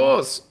myself anymore. Of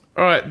course.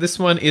 All right, this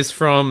one is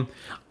from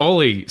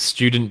Ollie,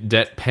 student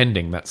debt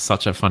pending. That's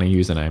such a funny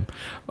username.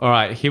 All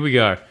right, here we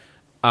go.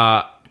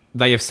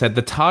 They have said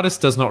the TARDIS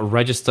does not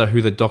register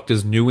who the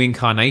Doctor's new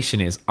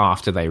incarnation is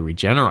after they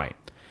regenerate.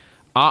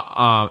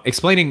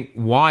 Explaining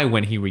why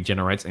when he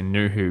regenerates in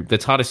New Who, the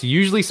TARDIS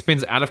usually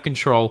spins out of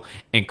control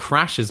and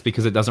crashes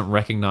because it doesn't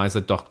recognize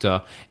the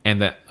Doctor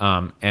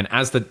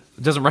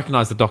doesn't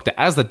recognize the Doctor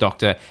as the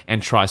Doctor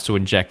and tries to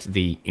inject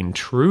the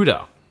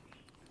intruder.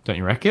 Don't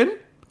you reckon?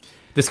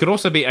 This could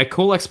also be a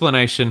cool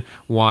explanation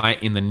why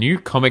in the new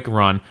comic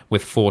run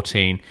with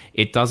 14,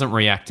 it doesn't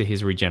react to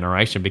his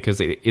regeneration because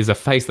it is a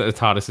face that the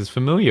TARDIS is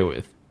familiar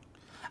with.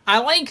 I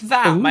like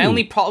that. Ooh. My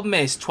only problem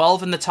is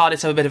 12 and the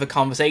TARDIS have a bit of a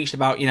conversation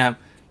about,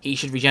 he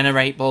should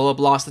regenerate, blah, blah,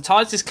 blah. So the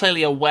TARDIS is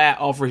clearly aware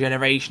of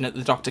regeneration, that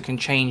the Doctor can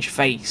change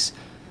face.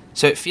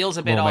 So it feels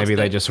a bit odd. Maybe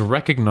they just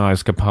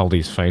recognise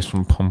Capaldi's face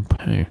from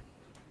Pompeii.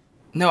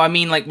 No, I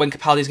mean, like, when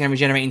Capaldi's going to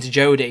regenerate into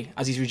Jodie,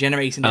 as he's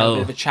regenerating, there's a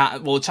bit of a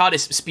chat. Well,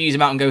 TARDIS spews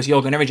him out and goes,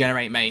 you're going to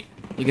regenerate, mate.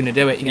 You're going to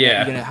do it. You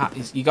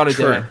got to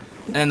do it.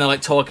 And then they're,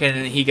 like, talking,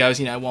 and he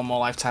goes, one more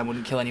lifetime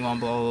wouldn't kill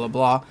anyone, blah, blah,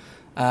 blah,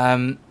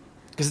 blah.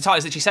 Because the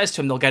TARDIS literally says to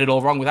him, they'll get it all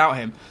wrong without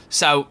him.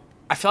 So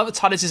I feel like the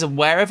TARDIS is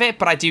aware of it,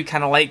 but I do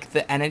kind of like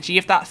the energy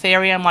of that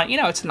theory. I'm like,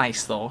 it's a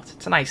nice thought.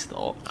 So.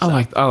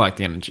 I like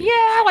the energy. Yeah,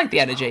 I like the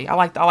energy. I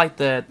like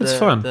the it's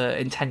fun. The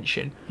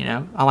intention.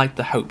 I like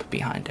the hope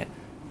behind it.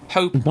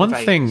 Hope. One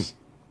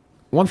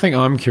thing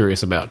I'm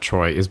curious about,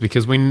 Troy, is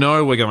because we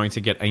know we're going to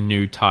get a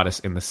new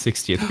TARDIS in the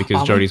 60th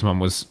because Jodie's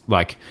mum was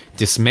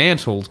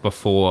dismantled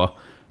before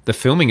the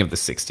filming of the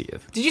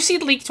 60th. Did you see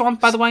the leaked one,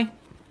 by the way?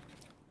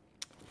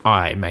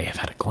 I may have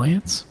had a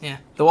glance. Yeah,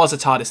 there was a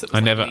TARDIS that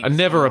was. I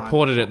never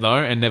reported it though,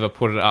 and never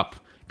put it up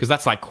because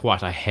that's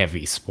quite a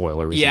heavy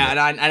spoiler, isn't it? Yeah, and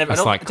I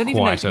don't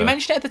even know. Did you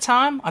mention it at the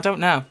time? I don't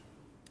know.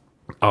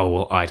 Oh,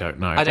 well, I don't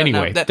know.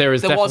 Anyway, there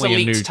was a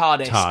leaked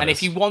TARDIS, and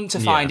if you want to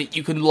find it,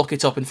 you can look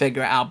it up and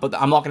figure it out, but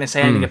I'm not going to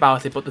say anything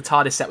about it, but the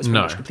TARDIS set was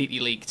pretty much completely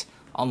leaked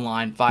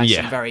online via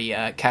some very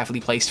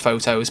carefully placed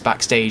photos,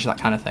 backstage, that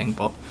kind of thing,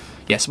 but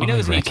yes, we know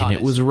there's a new TARDIS.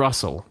 It was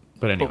Russell,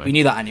 but anyway. But we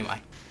knew that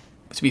anyway,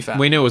 to be fair.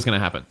 We knew it was going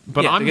to happen.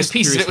 But I'm because just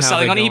pieces of it were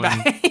selling on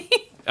eBay.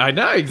 I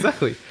know,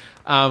 exactly.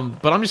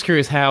 But I'm just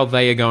curious how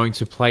they are going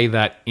to play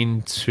that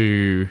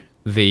into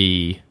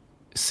the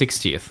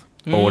 60th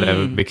or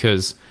whatever,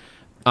 because...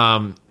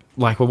 we're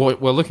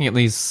looking at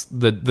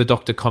the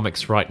Doctor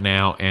comics right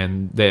now,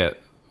 and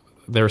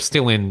they're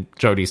still in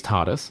Jodie's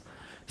TARDIS.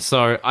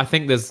 So I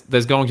think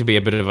there's going to be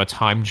a bit of a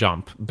time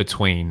jump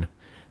between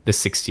the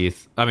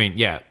 60th. I mean,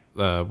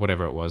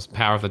 whatever it was,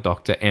 Power of the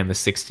Doctor and the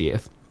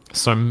 60th.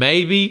 So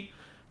maybe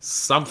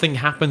something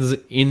happens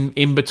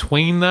in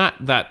between that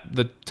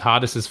the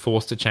TARDIS is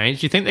forced to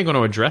change. Do you think they're going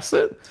to address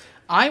it?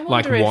 I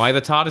wonder why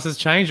the TARDIS has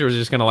changed, or is it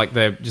just going to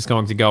they're just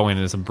going to go in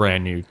as a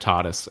brand new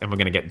TARDIS, and we're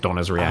going to get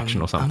Donna's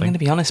reaction or something? I'm going to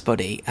be honest,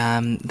 buddy.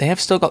 They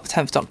have still got the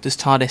 10th Doctor's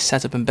TARDIS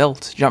set up and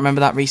built. Do you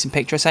remember that recent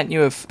picture I sent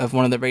you of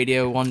one of the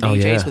Radio 1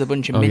 DJs with a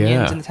bunch of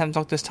minions in the 10th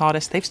Doctor's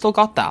TARDIS? They've still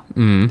got that.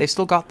 They've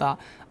still got that.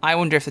 I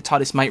wonder if the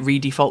TARDIS might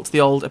re-default to the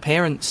old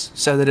appearance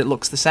so that it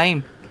looks the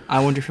same.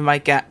 I wonder if we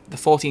might get the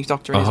 14th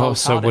Doctor in his old TARDIS.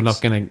 So we're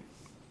not going to...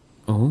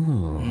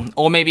 Ooh.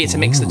 Or maybe it's a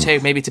mix of the two.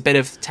 Maybe it's a bit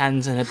of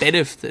Tens and a bit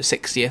of the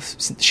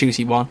 60th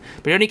Shooty one.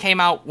 But it only came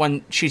out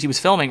when Shooty was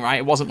filming, right?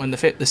 It wasn't when the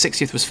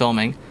 60th was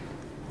filming.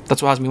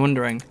 That's what has me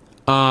wondering.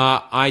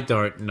 I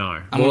don't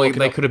know. Well,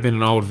 they could have been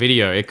an old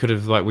video. It could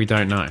have, like, we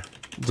don't know.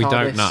 We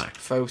don't know.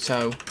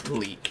 Photo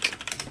leak.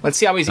 Let's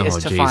see how easy it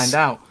is to find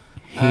out.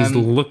 He's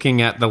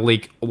looking at the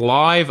leak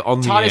live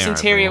on the air. TARDIS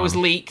interior was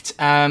leaked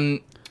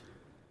in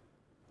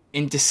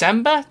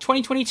December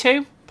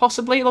 2022,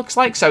 possibly. It looks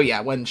like. So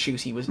yeah, when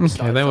Shooty was.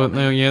 Okay, they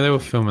were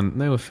filming.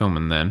 They were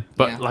filming then.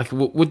 But like,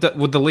 would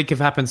the leak have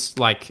happened?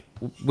 Like,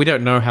 we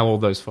don't know how all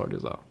those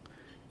photos are.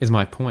 Is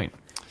my point.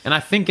 And I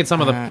think in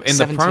some of the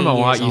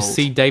promo art you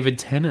see David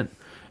Tennant.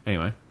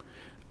 Anyway,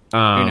 who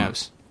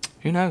knows?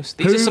 Who knows?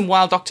 These are some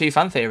wild Doctor Who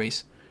fan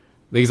theories.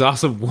 These are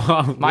some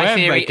wild. My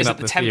theory is that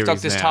the 10th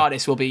Doctor's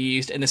TARDIS will be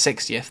used in the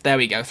 60th. There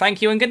we go.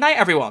 Thank you and good night,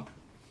 everyone.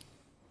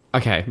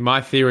 Okay, my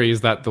theory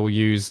is that they'll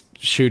use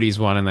Shooty's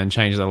one and then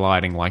change the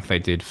lighting like they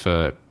did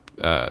for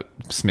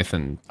Smith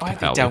and Capaldi. I hope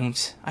they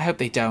don't. I hope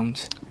they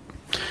don't.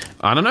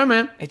 I don't know,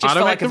 man. It just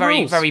felt like a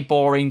very, very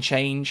boring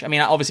change. I mean,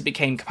 it obviously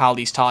became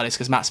Capaldi's TARDIS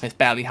because Matt Smith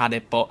barely had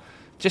it, but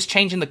just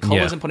changing the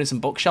colours and putting some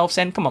bookshelves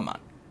in, come on, man.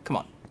 Come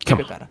on. Do a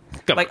bit better.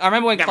 Like, I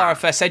remember when Clara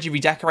first said you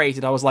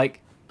redecorated, I was like,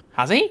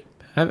 has he?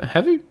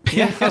 Have you?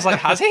 Yeah, I was like,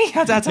 has he?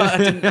 I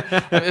didn't,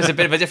 it was a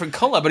bit of a different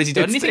colour, but has he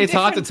done anything It's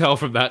different? hard to tell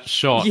from that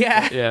shot.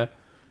 Yeah.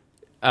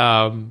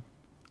 Yeah.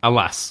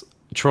 Alas.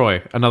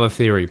 Troy, another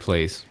theory,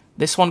 please.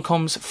 This one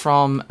comes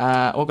from,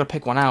 we're going to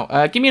pick one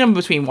out. Give me a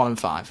number between 1 and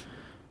 5.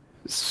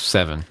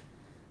 7.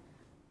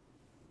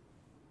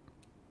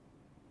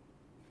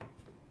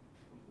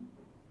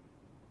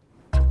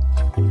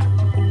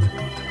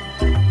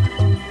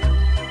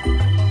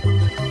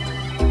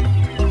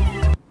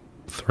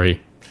 Three.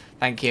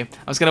 Thank you.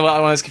 I was going to work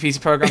on one of those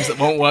confusing programs that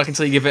won't work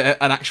until you give it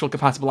an actual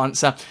compatible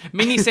answer.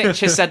 Mini Sitch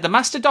has said the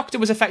Master Doctor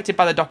was affected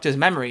by the Doctor's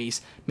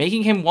memories,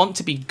 making him want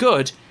to be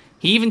good.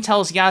 He even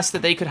tells Yaz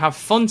that they could have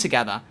fun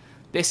together.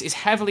 This is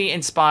heavily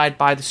inspired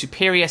by the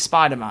Superior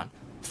Spider-Man.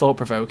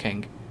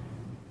 Thought-provoking.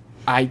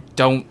 I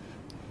don't...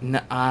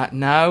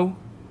 no.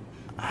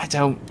 I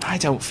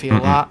don't feel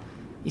that.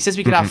 He says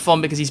we could have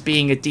fun because he's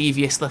being a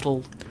devious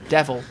little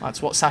devil.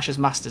 That's what Sasha's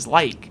master's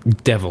like.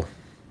 Devil.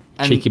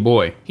 And cheeky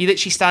boy. He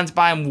literally stands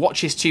by and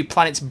watches two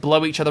planets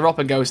blow each other up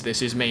and goes,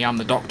 "This is me, I'm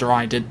the Doctor,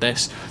 I did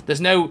this."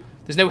 There's no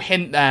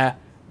hint there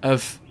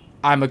of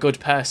I'm a good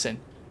person.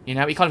 You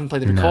know, he can't even play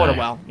the recorder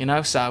well, you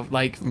know, so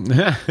like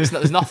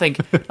there's nothing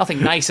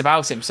nice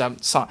about him. So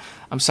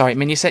I'm sorry,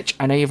 Minisitch,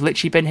 I know you've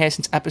literally been here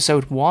since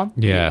episode 1.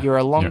 Yeah. You're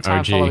a long time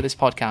OG. follower of this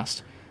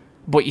podcast.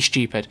 But you're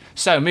stupid.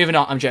 So, moving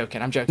on. I'm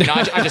joking. No,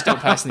 I just don't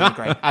personally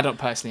agree. I don't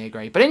personally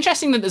agree. But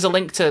interesting that there's a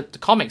link to the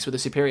comics with the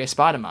Superior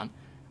Spider-Man.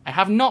 I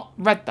have not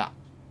read that.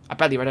 I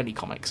barely read any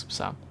comics,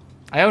 so...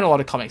 I own a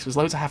lot of comics. There's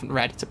loads I haven't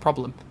read. It's a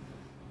problem.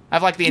 I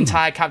have, like, the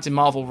entire Captain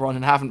Marvel run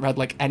and I haven't read,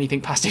 like, anything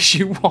past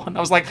issue 1. I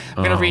was like,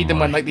 I'm going to read them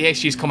when, like, the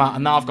issues come out,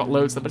 and now I've got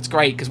loads of them. But it's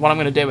great, because what I'm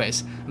going to do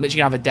is, I'm literally going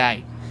to have a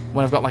day,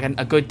 when I've got, like,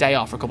 a good day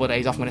off, or a couple of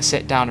days off, I'm going to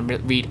sit down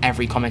and read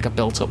every comic I've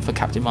built up for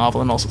Captain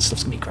Marvel, and all sorts of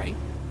stuff's going to be great.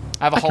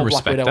 I have a whole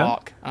Black Widow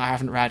arc, and I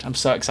haven't read. I'm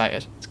so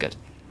excited. It's good.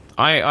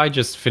 I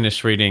just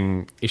finished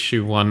reading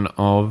issue 1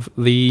 of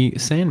The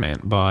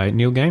Sandman by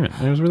Neil Gaiman.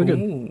 It was really good.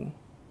 Ooh.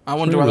 I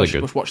wonder whether I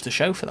should watch the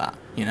show for that,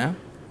 you know?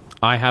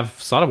 I have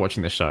started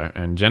watching the show,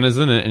 and Jenna's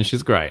in it, and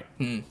she's great.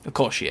 Of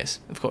course she is.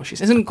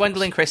 Isn't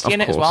Gwendolyn Christie in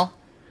it as well?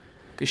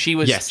 Because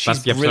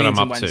she's brilliant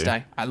in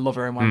Wednesday. I love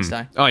her in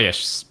Wednesday. Oh, yeah.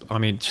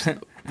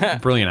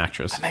 Brilliant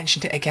actress. I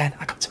mentioned it again.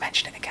 I got to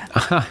mention it again.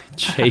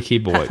 Cheeky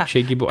boy.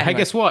 Anyway. Hey,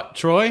 guess what,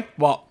 Troy?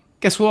 What?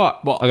 Guess what?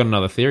 I got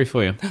another theory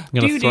for you. I'm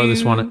going to throw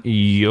this one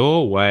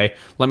your way.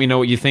 Let me know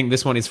what you think.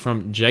 This one is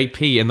from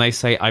JP, and they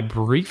say, I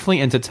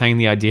briefly entertained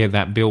the idea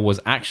that Bill was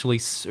actually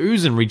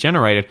Susan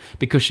regenerated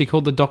because she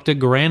called the Doctor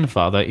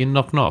grandfather in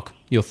Knock Knock.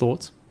 Your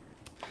thoughts?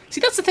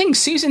 See, that's the thing.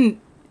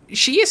 Susan,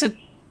 she is a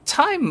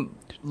Time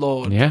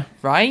Lord,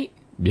 right?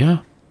 Yeah.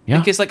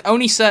 Because, like,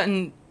 only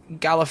certain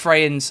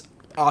Gallifreyans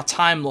are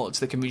Time Lords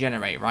that can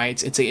regenerate,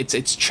 right?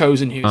 It's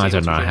chosen who's I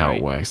don't know how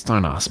it works.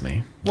 Don't ask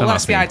me. Well,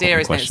 that's the idea,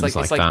 isn't it?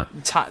 It's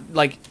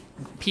like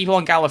people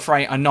on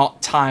Gallifrey are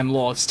not Time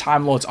Lords.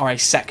 Time Lords are a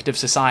sect of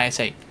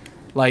society.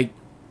 Like,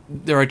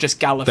 there are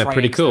just Gallifreyans. They're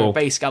pretty cool. There are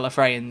base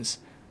Gallifreyans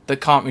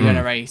that can't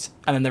regenerate,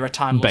 and then there are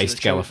Time Lords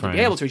based Gallifreyans to be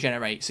able to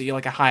regenerate. So you're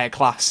like a higher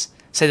class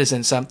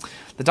citizen. So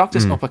the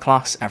Doctor's upper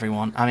class,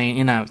 everyone. I mean,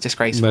 you know, it's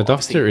disgraceful. The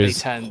Doctor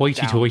is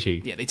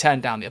hoity-toity. Yeah, they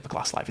turned down the upper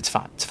class life. It's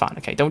fine.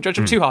 Okay, don't judge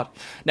him too hard.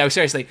 No,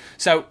 seriously.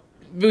 So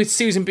with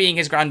Susan being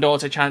his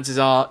granddaughter, chances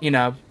are, you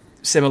know,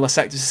 similar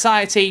sect of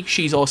society.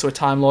 She's also a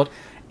Time Lord.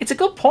 It's a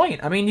good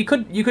point. I mean, you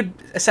could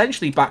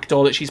essentially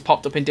backdoor that she's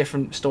popped up in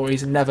different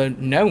stories and never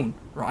known,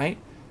 right?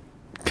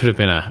 Could have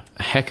been a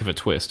heck of a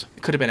twist.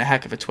 It could have been a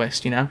heck of a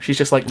twist, you know? She's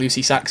just like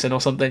Lucy Saxon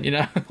or something, you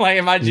know? Like,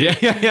 imagine.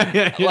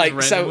 Yeah.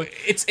 Like, so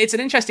it's an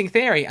interesting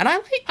theory, and I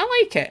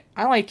like it.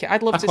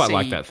 I'd love to see... I quite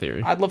like that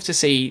theory. I'd love to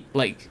see,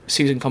 like,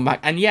 Susan come back.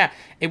 And yeah,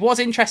 it was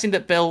interesting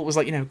that Bill was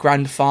like, you know,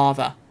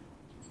 grandfather.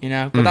 You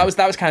know, but that was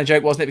kind of a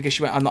joke, wasn't it? Because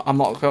she went,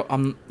 I'm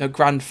a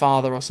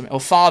grandfather or something, or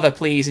father,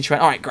 please, and she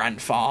went, all right,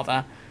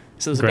 grandfather.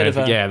 So there's a bit of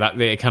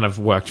a it kind of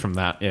worked from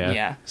that. Yeah,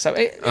 yeah. So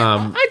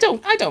I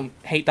don't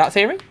hate that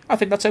theory. I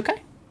think that's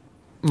okay.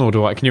 Nor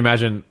do I. Can you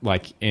imagine,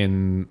 like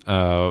in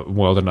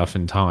World Enough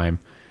in Time,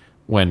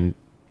 when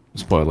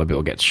spoiler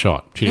Bill gets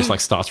shot, she just like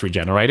starts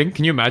regenerating?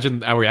 Can you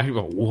imagine our reaction?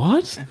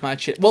 What?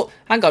 Imagine. Well,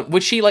 hang on.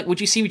 Would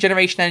you see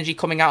regeneration energy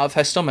coming out of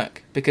her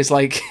stomach? Because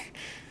like.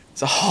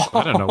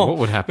 I don't know what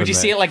would happen. Would you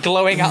see it like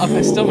glowing out of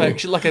her stomach?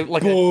 She's like a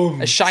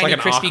shiny, like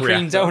Krispy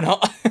Kreme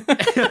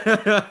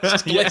donut,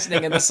 just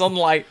glistening in the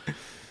sunlight.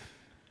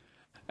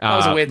 That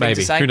was a weird thing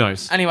to say. Who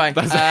knows? Anyway,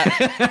 give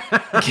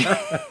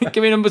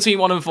me a number between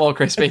 1 and 4,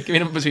 Crispy. Give me a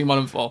number between 1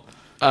 and 4.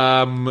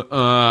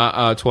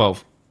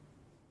 12.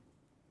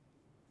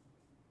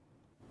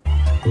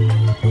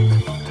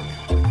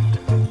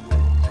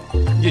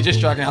 You're just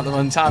dragging out the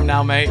runtime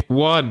now, mate.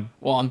 1.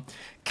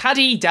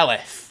 Caddy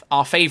Delith,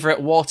 our favourite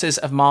Waters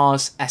of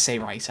Mars essay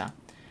writer,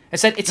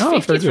 has said it's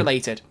 50th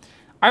related.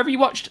 I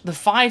rewatched the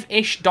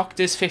 5-ish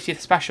Doctor's 50th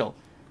special.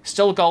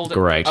 Still golden.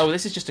 Great. Oh,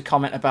 this is just a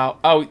comment about...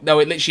 Oh, no,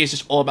 it literally is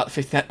just all about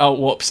the 50th... Oh,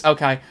 whoops.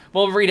 Okay.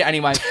 Well, read it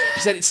anyway. She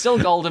said it's still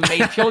golden,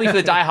 made purely for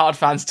the die-hard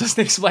fans.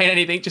 Doesn't explain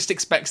anything, just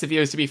expects the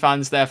viewers to be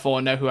fans,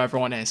 therefore know who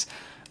everyone is.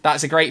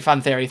 That's a great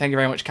fan theory. Thank you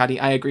very much, Caddy.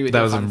 I agree with that.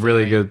 That was a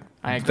really good...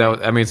 I agree.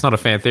 I mean, it's not a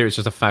fan theory, it's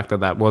just a fact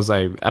that was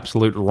a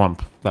absolute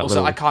romp.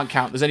 Also, I can't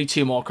count. There's only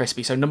 2 more,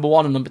 Crispy. So number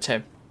 1 and number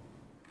 2.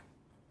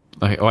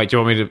 Okay, wait, do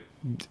you want me to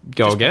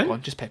go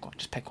again? Just pick one.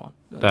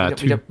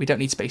 We don't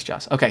need space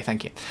jars. Okay,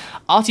 thank you.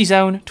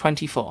 Artizone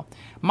 24.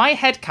 My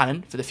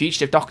headcanon for the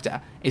fugitive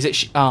Doctor is that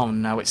she... Oh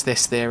no, it's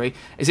this theory.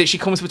 Is that she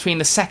comes between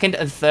the 2nd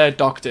and 3rd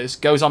Doctors,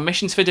 goes on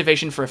missions for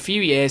Division for a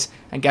few years,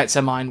 and gets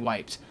her mind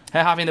wiped.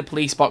 Her having the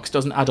police box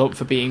doesn't add up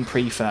for being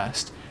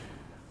pre-first.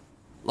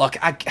 Look,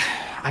 I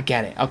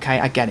get it, okay?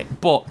 I get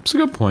it. But... It's a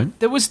good point.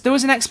 There was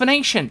an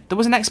explanation. There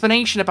was an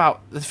explanation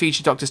about the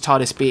future Doctor's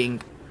TARDIS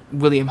being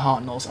William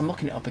Hartnell's. I'm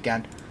looking it up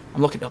again.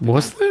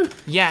 Was there?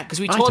 Yeah, because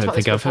we talked about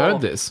this before. I don't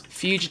think I've heard this.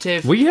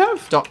 Fugitive We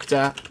have?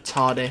 Doctor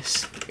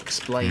TARDIS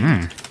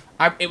Explained.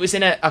 It was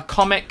in a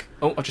comic...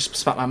 Oh, I just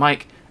spat my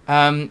mic.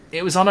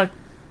 It was on a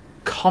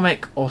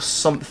comic or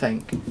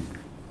something.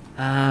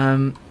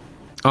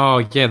 Oh,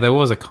 yeah, there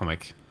was a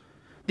comic.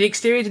 The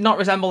exterior did not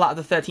resemble that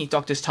of the 13th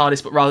Doctor's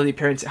TARDIS, but rather the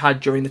appearance it had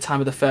during the time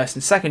of the 1st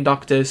and 2nd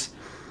Doctors.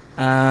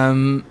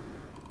 I'm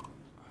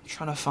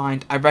trying to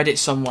find... I read it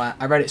somewhere.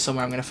 I'm going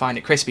to find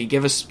it. Crispy,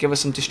 give us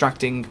some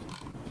distracting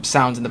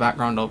sounds in the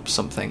background or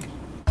something.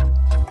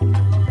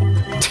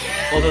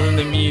 Other than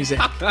the music.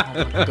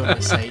 Oh, for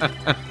goodness sake.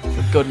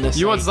 For goodness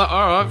sake. You want that?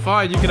 Alright,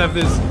 fine, you can have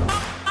this.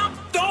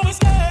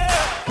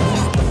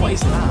 What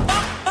is that?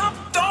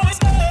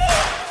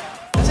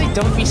 I say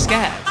don't be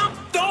scared.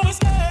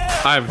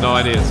 I have no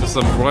idea. It's just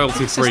some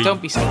royalty-free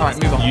Don't be scared.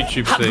 Alright, move on.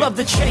 YouTube thing. Oh,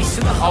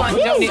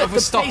 we don't need...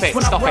 Stop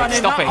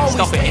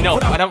it.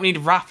 Enough. I don't need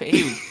to rap it.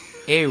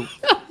 Ew.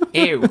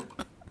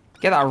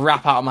 Get that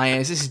rap out of my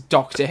ears. This is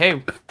Doctor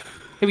Who.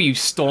 Who are you,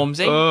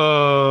 Stormzy?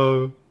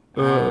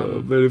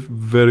 Very,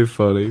 very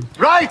funny.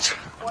 Right!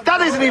 That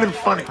isn't even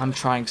funny. I'm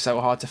trying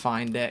so hard to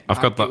find it. I've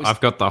got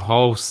the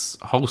whole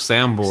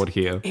soundboard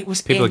here.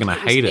 People are gonna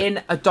hate it.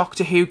 In a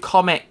Doctor Who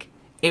comic.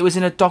 It was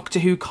in a Doctor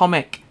Who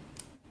comic.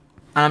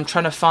 And I'm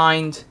trying to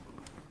find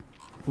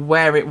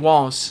where it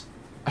was.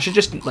 I should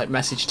just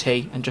message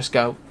T and just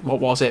go,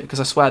 what was it? Because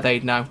I swear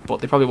they'd know, but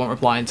they probably won't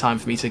reply in time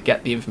for me to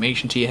get the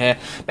information to you here.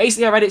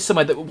 Basically, I read it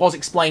somewhere that was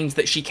explained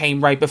that she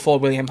came right before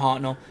William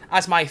Hartnell,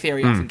 as my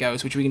theory often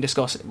goes, which we can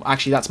discuss.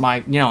 Actually, that's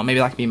my, maybe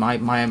that could be my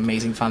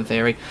amazing fan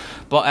theory.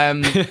 But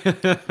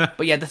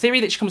but yeah, the theory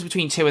that she comes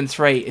between 2 and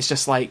 3 is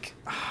just like,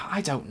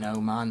 I don't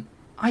know, man.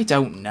 I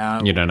don't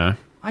know. You don't know?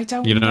 I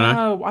don't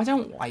know. I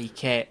don't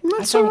like it.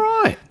 That's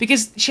alright.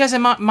 Because she has her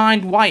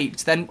mind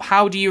wiped, then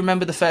how do you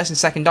remember the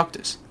 1st and 2nd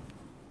Doctors?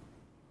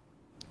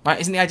 Right,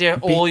 isn't the idea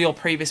all your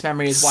previous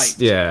memory is wiped?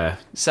 Yeah.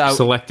 So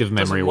selective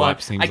memory wipe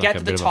seems I get like a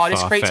that bit the of a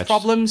TARDIS creates far-fetched.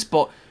 problems,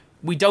 but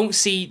we don't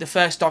see the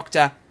 1st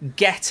Doctor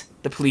get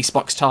the police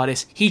box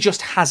TARDIS. He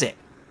just has it.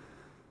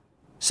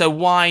 So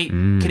why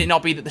can it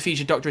not be that the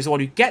future Doctor is the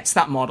one who gets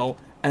that model,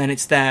 and then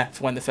it's there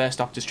for when the 1st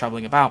Doctor's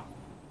travelling about?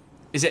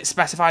 Is it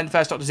specified in the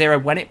 1st Doctor's era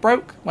when it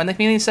broke? When the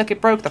chameleon circuit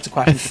broke? That's a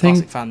question for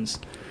classic fans.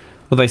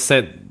 Well, they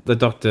said the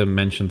Doctor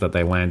mentioned that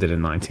they landed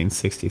in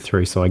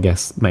 1963, so I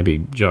guess maybe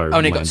Joe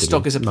only got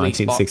stuck as a police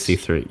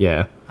 1963,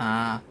 yeah.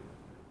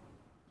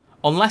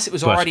 Unless it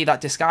was already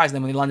that disguise, and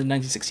then when they landed in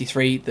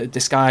 1963, the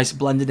disguise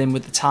blended in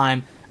with the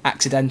time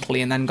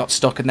accidentally and then got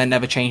stuck and then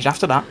never changed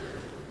after that.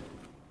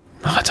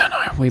 I don't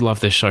know. We love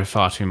this show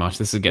far too much.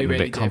 This is getting a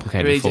bit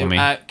complicated for me.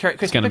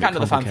 Chris, pick out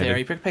another fan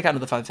theory.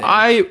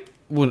 I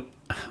would...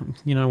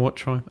 You know what,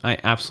 Troy? I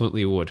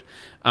absolutely would.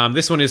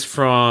 This one is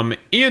from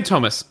Ian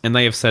Thomas, and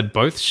they have said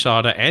both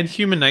Sharda and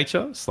Human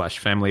Nature /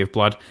 Family of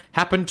Blood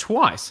happened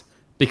twice,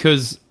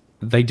 because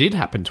they did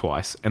happen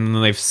twice, and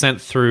then they've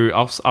sent through...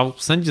 I'll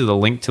send you the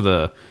link to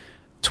the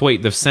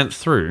tweet. They've sent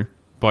through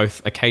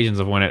both occasions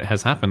of when it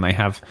has happened. They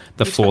have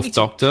the 4th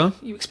Doctor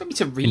you expect me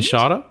to read? in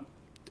Sharda.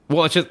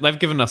 Well, it's just they've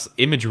given us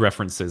image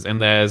references,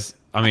 and there's,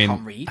 I mean,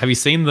 can't read. have you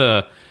seen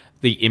the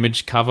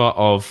image cover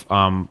of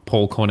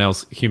Paul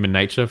Cornell's Human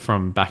Nature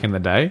from back in the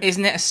day?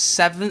 Isn't it a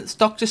 7th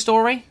Doctor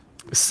story?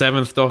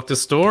 7th Doctor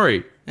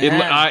story.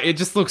 Yeah. It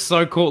just looks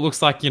so cool. It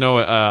looks like,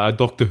 a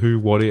Doctor Who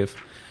What If.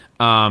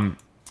 Oh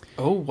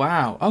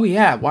wow! Oh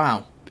yeah!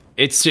 Wow!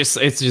 It's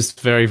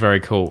just very, very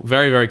cool.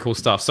 Very, very cool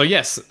stuff. So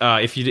yes,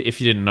 if you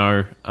didn't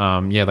know,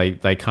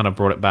 they kind of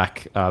brought it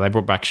back. They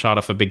brought back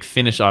Shada for Big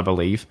Finish, I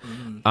believe.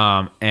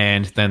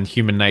 And then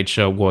Human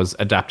Nature was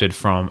adapted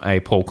from a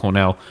Paul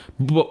Cornell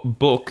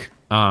book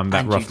that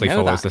And roughly you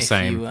know follows that the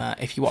same.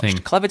 if you watched thing.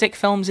 Clever Dick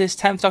Films'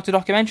 10th Doctor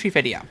documentary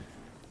video.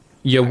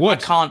 You I would.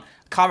 can't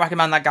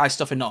recommend that guy's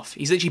stuff enough.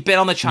 He's literally been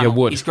on the channel. You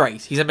would. He's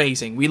great. He's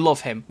amazing. We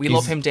love him. We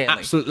love him dearly.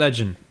 Absolute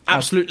legend.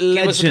 Absolute Give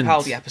us a legend.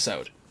 Capaldi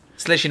episode.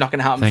 It's literally not going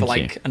to happen Thank for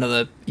like you.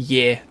 another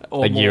year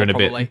or A more, year and a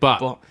probably. bit,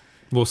 but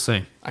we'll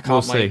see. I can't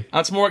we'll wait. see.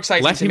 That's more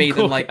exciting Let to him me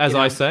than cook, like as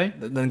I say.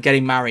 than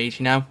getting married.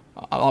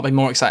 I'll be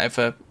more excited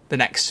for the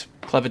next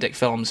Clever Dick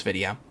Films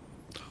video.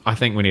 I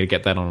think we need to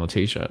get that on a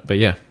t-shirt. But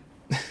yeah,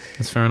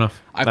 that's fair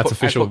enough. That's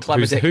official. I put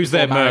Clever Dick Who's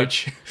their before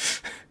merch?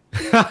 marriage.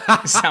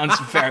 Sounds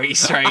very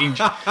strange.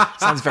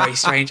 Sounds very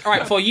strange. All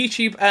right, before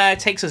YouTube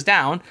takes us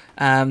down,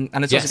 and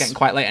it's Yes. also getting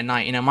quite late at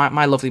night.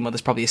 My lovely mother's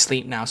probably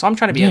asleep now, so I'm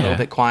trying to be a little Yeah.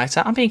 bit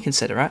quieter. I'm being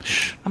considerate.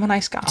 I'm a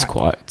nice guy. It's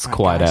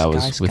quiet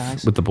hours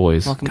with the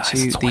boys. Welcome Guys, to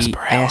it's the whisper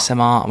hour.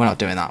 ASMR. We're not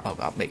doing that.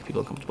 I'll make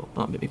people uncomfortable.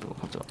 I'll make people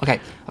uncomfortable. Okay,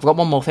 I've got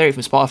one more theory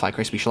from Spotify,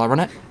 Crispy. Shall I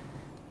run it?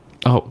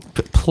 Oh,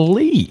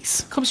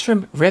 please. Comes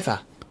from River.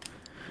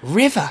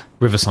 River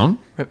Song?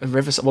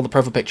 River. Well, the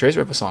profile picture is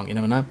River Song. You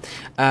never know.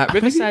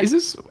 River said Is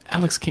this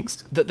Alex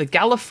Kingston? that the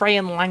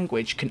Gallifreyan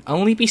language can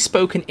only be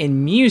spoken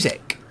in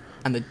music,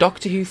 and the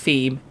Doctor Who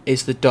theme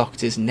is the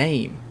Doctor's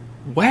name.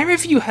 Where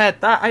have you heard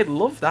that? I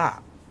love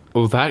that.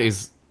 Well, that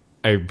is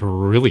a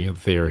brilliant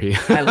theory.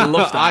 I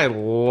love that. I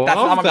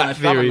love that That's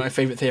theory. my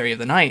favourite theory of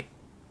the night.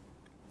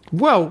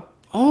 Well,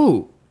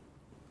 Oh,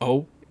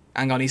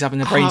 hang on, he's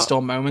having a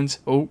brainstorm moment.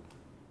 Oh,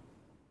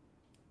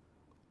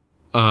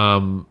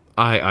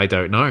 I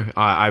don't know.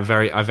 I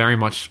very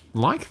much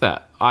like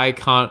that. I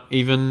can't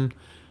even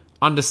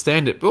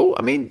understand it. Well,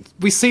 I mean,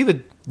 we see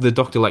the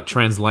Doctor like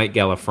translate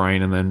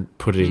Gallifreyan and then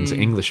put it into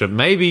English. But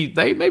maybe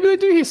they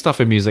do hear stuff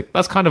in music.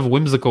 That's kind of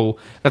whimsical.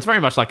 That's very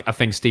much like a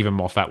thing Stephen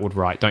Moffat would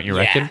write, don't you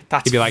reckon?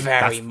 that's He'd be like,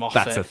 very that's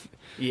Moffat.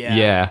 Yeah.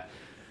 yeah.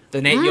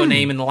 Your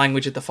name in the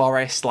language of the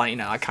forest, like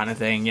that kind of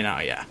thing.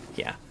 Yeah.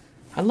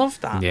 I love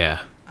that. Yeah.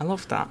 I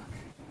love that.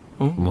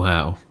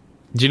 Wow.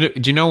 Do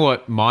you know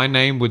what my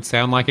name would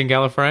sound like in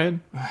Gallifreyan?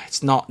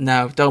 It's not.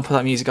 No, don't put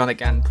that music on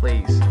again,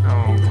 please. Oh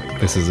my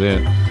God. This is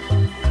it.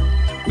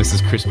 This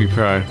is Crispy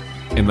Pro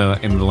in the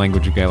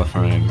language of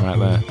Gallifreyan right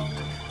there.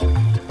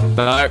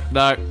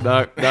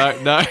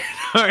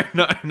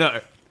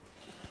 No.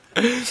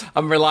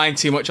 I'm relying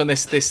too much on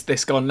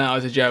this gone now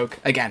as a joke.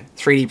 Again,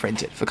 3D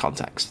printed for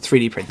context.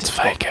 3D printed. It's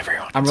fake,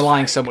 everyone. I'm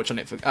relying so much on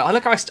it for.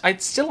 Look, I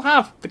still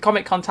have the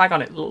Comic Con tag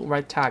on it, the little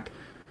red tag.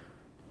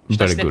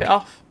 Should I Very snip good. it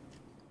off?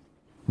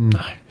 No.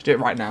 Let's do it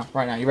right now.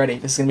 Right now, you ready?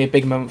 This is gonna be a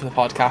big moment for the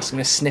podcast. I'm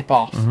gonna snip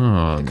off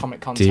the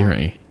Comic Con tag.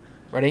 Dearie.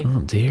 Ready? Oh,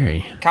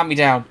 dearie. Count me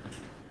down.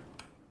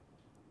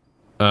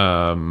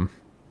 Do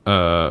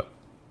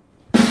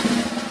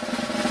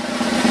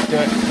Do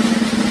it.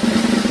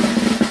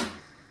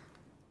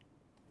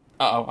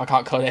 Uh-oh, I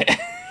can't cut it.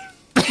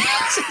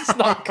 It's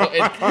not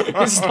cutting.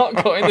 It's not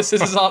cutting. The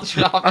scissors aren't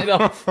sharp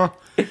enough.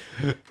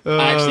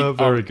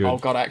 Very good. Oh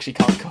god, I actually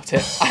can't cut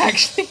it. I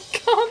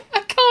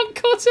can't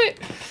cut it.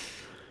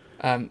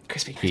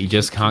 Crispy. You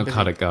just can't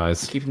cut it,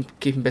 guys. Keep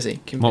him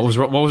busy. Keep him What busy.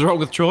 was wrong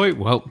with Troy?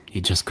 Well,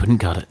 he just couldn't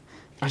cut it.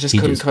 I just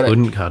couldn't cut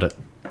it. Cut it.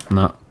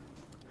 No.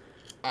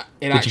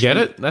 Did you get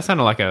it? That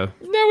sounded like a.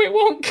 No, it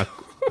won't.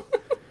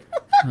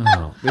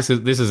 Oh, this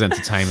is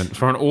entertainment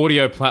for an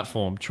audio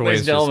platform. Troy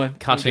Ladies is and just gentlemen,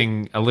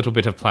 cutting a little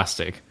bit of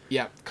plastic.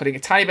 Yeah, cutting a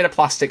tiny bit of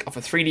plastic off a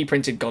 3D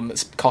printed gun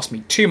that's cost me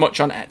too much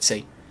on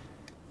Etsy.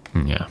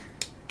 Yeah,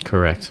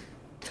 correct.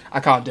 I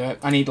can't do it.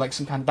 I need like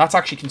some kind of. That's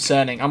actually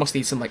concerning. I must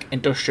need some like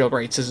industrial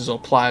grade scissors or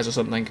pliers or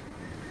something.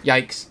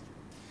 Yikes.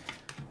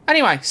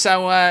 Anyway,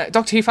 so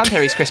Doctor Who fan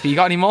theories, Crispy. You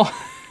got any more?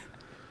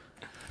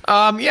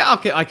 Yeah,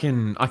 I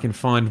can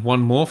find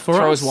one more for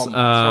Throw us. us one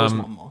more. Throw us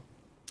one more.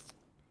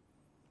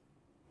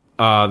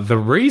 The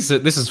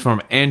reason this is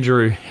from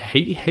Andrew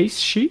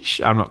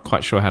Sheesh. I'm not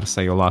quite sure how to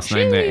say your last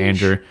name there,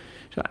 Andrew.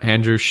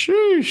 Andrew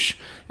Sheesh.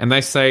 And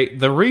they say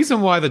the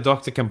reason why the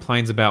Doctor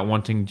complains about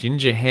wanting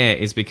ginger hair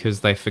is because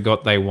they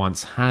forgot they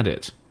once had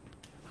it.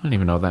 I don't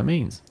even know what that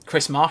means.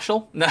 Chris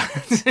Marshall? No.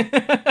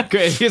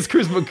 Yes,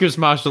 Chris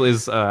Marshall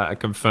is a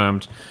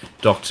confirmed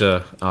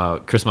Doctor.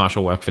 Chris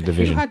Marshall worked for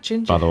Division, Who had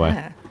ginger by the way.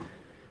 hair?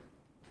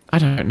 I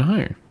don't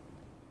know.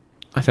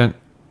 I don't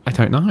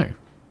know.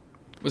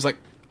 It was like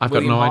I've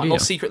got William no Hartnell idea.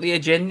 secretly a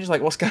ginge?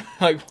 Like what's going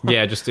like what?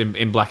 Yeah, just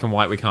in black and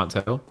white, we can't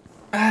tell.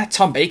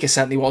 Tom Baker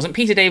certainly wasn't.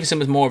 Peter Davison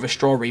was more of a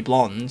strawberry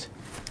blonde.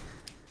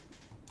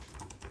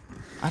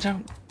 I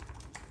don't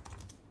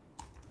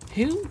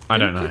know. I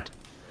don't.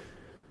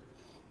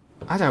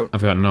 I don't.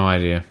 I've got no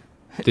idea.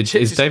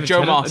 Is David Joe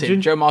Tennant a Martin.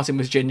 ginger? Joe Martin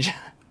was ginger.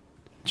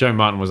 Joe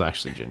Martin was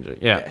actually ginger.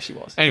 Yeah, she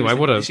was.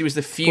 Anyway, she was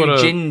the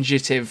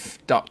fugitive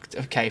doctor.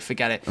 Okay,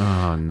 forget it.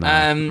 Oh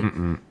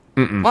no.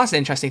 Well, that's an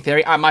interesting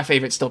theory. My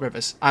favourite's still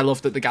Rivers. I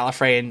love that the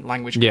Gallifreyan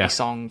language could be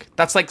song.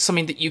 That's like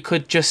something that you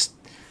could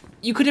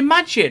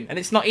imagine, and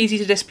it's not easy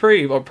to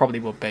disprove, or it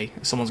probably would be.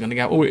 Someone's going to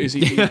go, "Oh, it is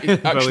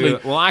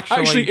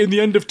actually, in the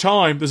end of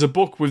time, there's a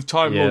book with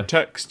Time Lord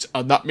texts,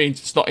 and that means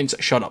it's not."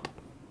 Shut up.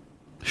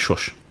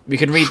 Shush. We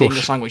can read the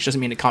English language.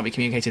 Doesn't mean it can't be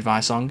communicated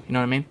via song. You know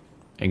what I mean?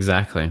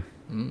 Exactly.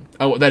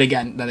 Oh, then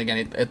again,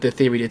 the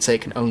theory did say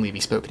it can only be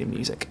spoken in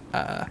music.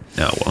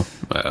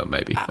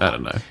 Maybe. I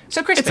don't know.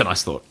 So, Chris, it's a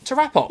nice thought. To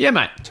wrap up. Yeah,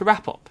 mate. To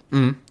wrap up.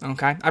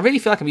 Okay. I really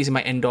feel like I'm using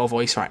my indoor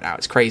voice right now.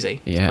 It's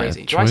crazy. Yeah. It's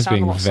crazy. Troy's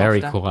being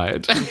very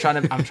quiet.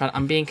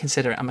 I'm being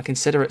considerate. I'm a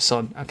considerate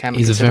son. Okay.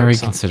 He's a very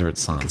considerate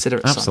son.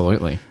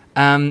 Absolutely.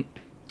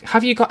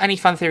 Have you got any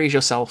fan theories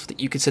yourself that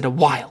you consider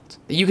wild,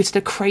 that you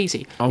consider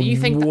crazy, that you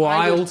think that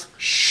I would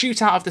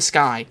shoot out of the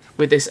sky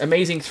with this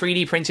amazing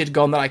 3D printed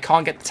gun that I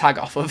can't get the tag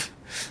off of?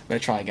 I'm gonna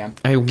try again.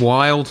 A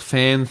wild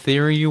fan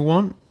theory you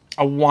want?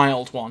 A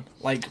wild one,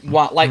 like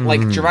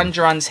Duran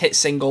Duran's hit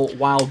single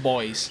 "Wild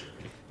Boys."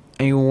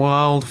 A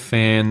wild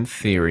fan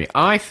theory.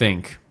 I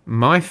think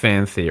my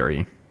fan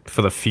theory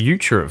for the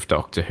future of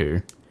Doctor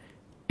Who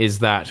is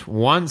that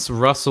once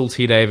Russell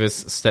T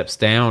Davies steps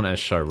down as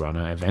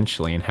showrunner,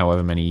 eventually, in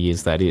however many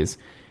years that is,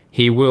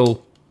 he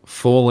will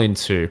fall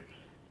into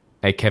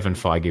a Kevin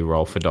Feige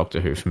role for Doctor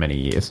Who for many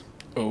years.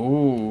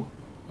 Ooh.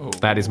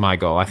 That is my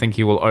goal. I think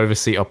he will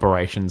oversee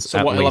operations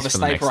at least for the next 10 years. So what, he'll have a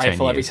sniper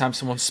rifle every time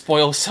someone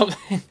spoils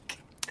something?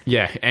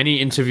 Yeah,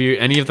 any interview,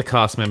 any of the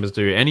cast members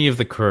do, any of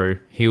the crew,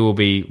 he will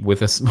be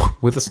with a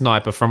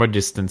sniper from a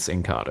distance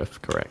in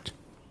Cardiff, correct?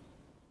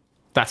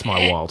 That's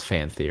my wild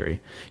fan theory.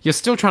 You're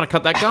still trying to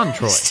cut that gun,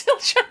 Troy. Still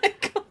trying to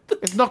cut the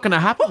gun. It's not going to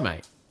happen,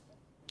 mate.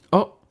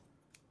 Oh.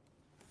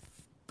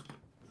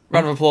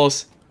 Round of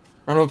applause.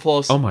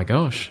 Oh my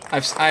gosh.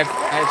 I've scraped the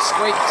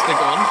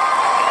gun.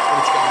 But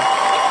it's gone.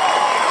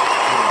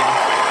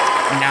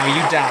 Now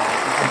you die.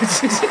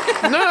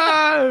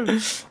 No!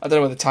 I don't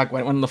know where the tag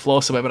went. It went on the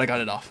floor somewhere, but I got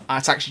it off.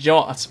 That's actually, you know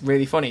what? That's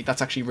really funny.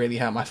 That's actually really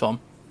hurt my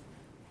thumb.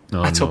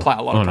 I had to apply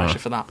a lot of pressure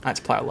for that.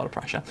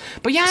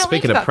 But yeah,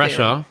 speaking of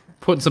pressure,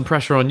 putting some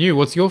pressure on you,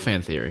 what's your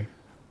fan theory?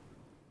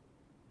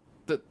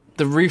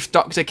 The Roof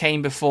Doctor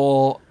came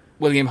before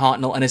William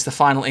Hartnell and is the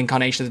final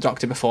incarnation of the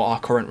Doctor before our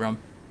current run.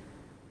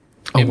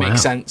 It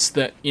makes sense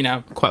that,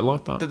 quite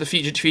like that. That the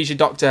future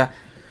Doctor,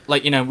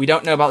 we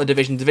don't know about the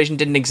Division. The Division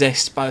didn't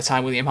exist by the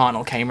time William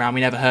Hartnell came around.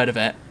 We never heard of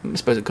it. I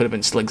suppose it could have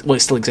been it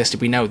still existed.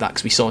 We know that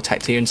because we saw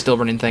Tech Tier and still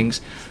running things.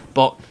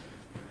 But,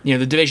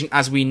 the Division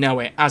as we know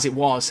it, as it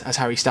was, as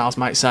Harry Styles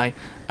might say.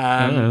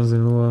 As it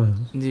was.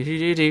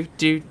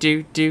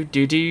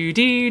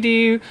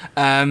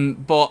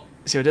 But,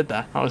 see what I did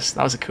there? That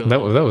was a cool...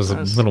 That was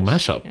a little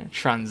mashup. Yeah,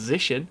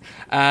 transition.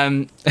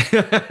 But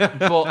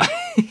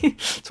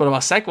it's one of our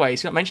segues.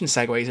 We've not mentioned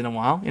segues in a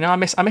while. I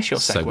miss your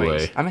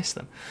segues. I miss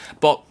them.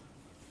 But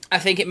I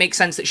think it makes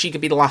sense that she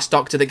could be the last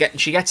Doctor that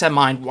she gets her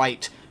mind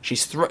wiped.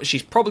 She's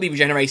probably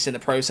regenerated in the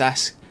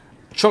process,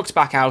 chucked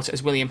back out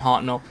as William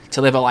Hartnell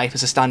to live a life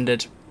as a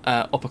standard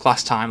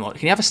upper-class Time Lord.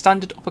 Can you have a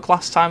standard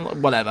upper-class Time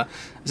Lord? Whatever.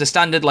 As a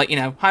standard,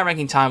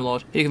 high-ranking Time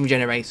Lord who can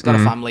regenerate, got a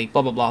family,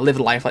 blah, blah, blah, live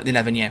a life like they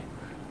never knew.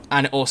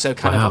 And it also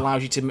kind of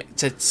allows you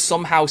to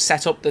somehow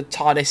set up the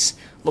TARDIS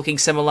looking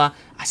similar.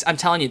 I'm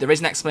telling you, there is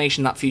an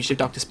explanation in that Fugitive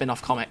Doctor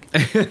spin-off comic.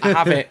 I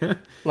have it,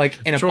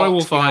 in a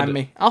box behind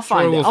me. I'll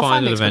find it. I'll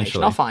find it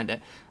eventually. I'll find it.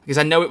 Because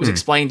I know it was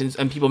explained,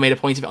 and people made a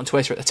point of it on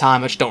Twitter at the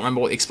time. I just don't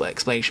remember what the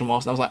explanation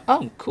was. And I was like,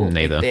 oh, cool.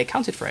 Neither. They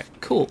accounted for it.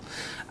 Cool.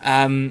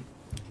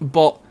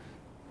 But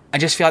I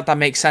just feel like that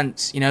makes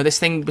sense. This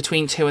thing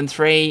between 2 and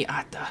 3...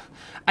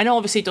 I know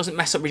obviously it doesn't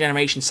mess up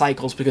regeneration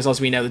cycles, because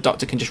as we know, the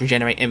Doctor can just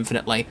regenerate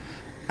infinitely.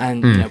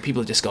 And,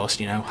 people have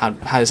discussed, how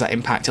does that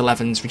impact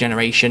 11's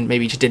regeneration?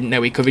 Maybe he just didn't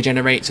know he could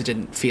regenerate, so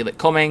didn't feel it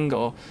coming,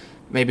 or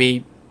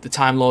maybe the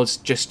Time Lords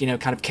just,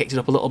 kind of kicked it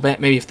up a little bit.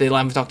 Maybe if the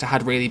 11th Doctor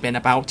had really been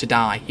about to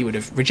die, he would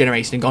have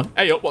regenerated and gone,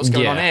 hey, yo, what's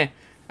going on here?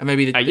 And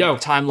maybe the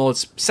Time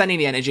Lords sending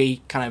the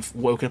energy kind of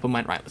woke up and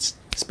went, right, let's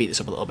speed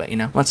this up a little bit,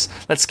 Let's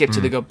skip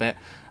to the good bit.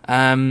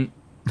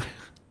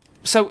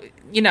 So,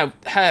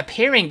 her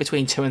appearing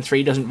between 2 and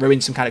 3 doesn't ruin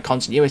some kind of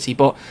continuity,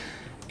 but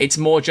it's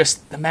more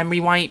just the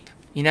memory wipe.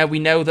 We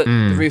know that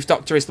the Roof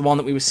Doctor is the one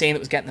that we were seeing that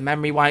was getting the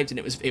memory wiped, and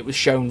it was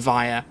shown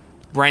via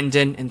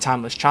Brendan in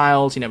Timeless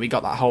Child. We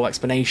got that whole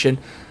explanation.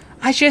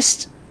 I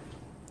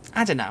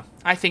don't know.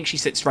 I think she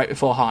sits right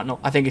before Hartnell.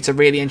 I think it's a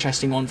really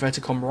interesting one for her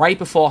to come right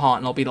before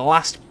Hartnell, be the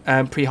last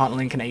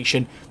pre-Hartnell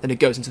incarnation, then it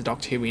goes into the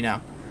Doctor Who we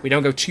know. We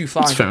don't go too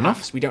far. That's fair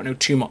enough. We don't know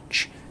too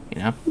much,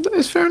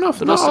 It's fair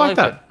enough. No, I like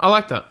that. I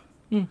like that.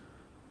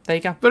 There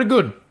you go. Very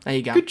good. There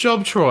you go. Good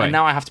job, Troy. And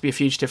now I have to be a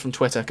fugitive from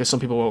Twitter, because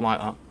some people won't like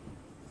that.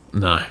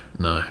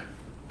 No.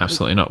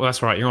 Absolutely not. Well,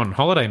 that's right. You're on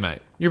holiday, mate.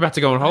 You're about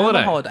to go on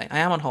holiday. I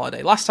am on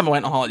holiday. Last time I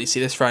went on holiday to see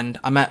this friend,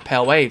 I met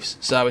Pale Waves,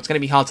 so it's going to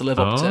be hard to live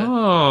up to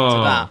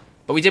that.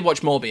 But we did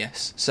watch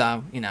Morbius,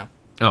 so,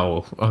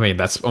 Oh, I mean,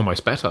 that's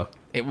almost better.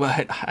 It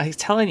was. I was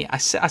telling you. I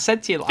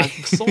said to you, I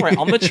saw it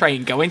on the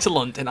train going to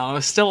London. I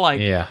was still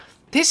like, Yeah.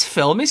 this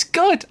film is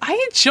good. I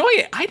enjoy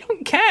it. I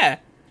don't care.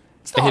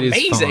 It's not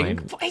amazing.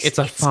 Fine. But It's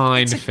a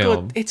fine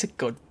film. It's a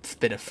good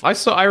bit of fun.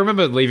 I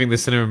remember leaving the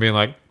cinema and being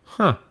like,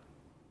 huh.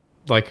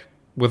 Like,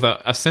 with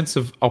a sense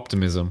of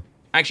optimism.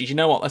 Actually, do you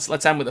know what?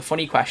 Let's end with a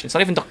funny question. It's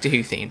not even Doctor Who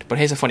themed, but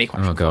here's a funny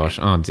question. Oh, gosh.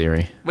 Oh,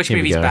 dearie. Which Here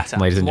we movie's go, better,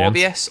 ladies and gents.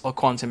 Morbius or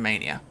Quantum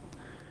Mania?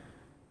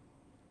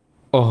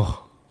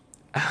 Oh.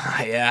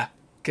 Yeah.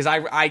 Because I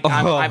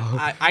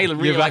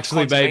really You've like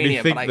actually Quantum made me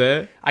Mania, think but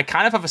there. I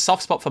kind of have a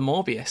soft spot for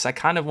Morbius. I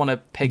kind of want to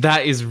pick...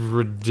 That is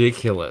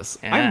ridiculous.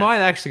 Yeah. I might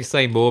actually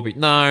say Morbius.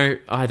 No,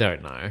 I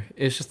don't know.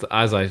 It's just,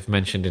 as I've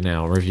mentioned in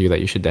our review,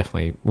 that you should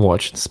definitely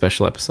watch the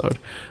special episode.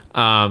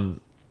 I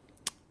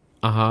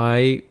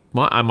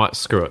might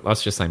screw it.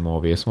 Let's just say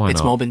Morbius. Why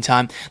It's not? Morbin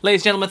time.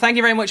 Ladies and gentlemen, thank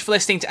you very much for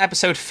listening to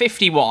episode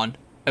 51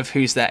 of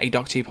Who's There, a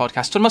Doctor Who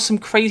podcast. Talking about some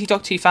crazy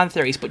Doctor Who fan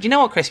theories, but you know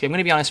what, Crispy? I'm going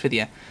to be honest with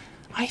you.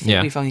 I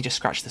think we've only just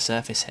scratched the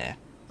surface here.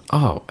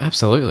 Oh,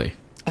 absolutely.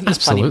 I think there's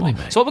plenty more.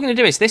 Mate. So what we're going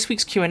to do is, this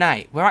week's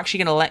Q&A, we're actually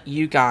going to let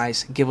you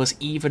guys give us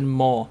even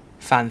more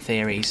fan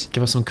theories.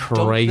 Give us some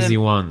Dump crazy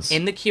them ones.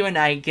 in the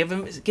Q&A. Give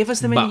us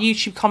them in the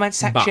YouTube comment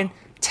section.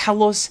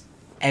 Tell us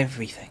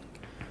everything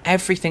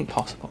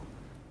possible.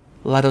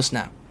 Let us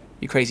know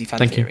your crazy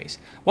fan theories.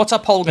 What's our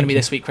poll going to be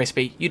this week,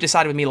 Crispy? You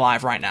decide with me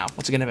live right now.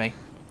 What's it going to be?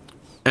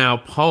 Our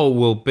poll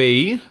will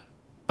be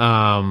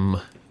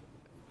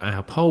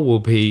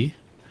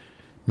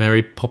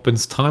Mary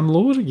Poppins Time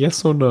Lord,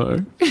 yes or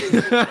no?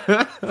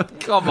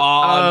 Come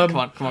on.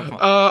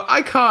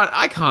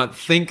 I can't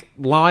think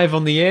live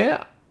on the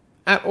air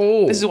at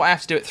all. This is what I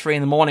have to do at 3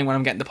 a.m. when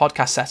I'm getting the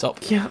podcast set up.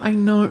 Yeah, I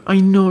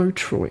know,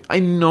 Troy. I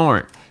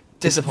know.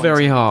 Disappointing. It's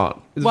very hard.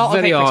 It's Well,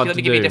 very okay, hard Crispy, let to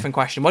me give you a do. different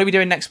question. What are we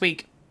doing next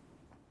week?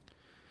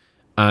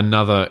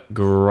 Another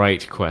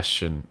great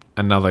question.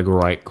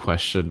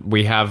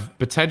 We have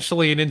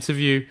potentially an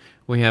interview.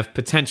 We have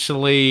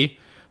potentially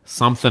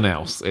something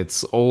else.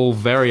 It's all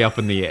very up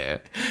in the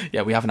air.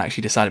 Yeah, we haven't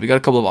actually decided. We've got a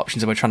couple of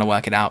options and we're trying to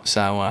work it out.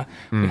 So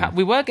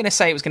we were going to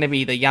say it was going to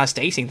be the Yaz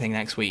dating thing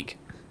next week,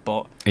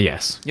 but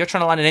Yes. you're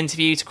trying to land an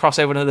interview to cross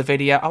over another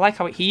video. I like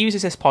how he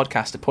uses this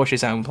podcast to push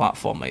his own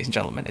platform, ladies and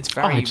gentlemen. It's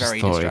very, I just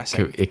very thought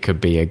distressing. it could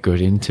be a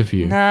good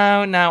interview.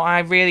 No, I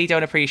really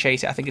don't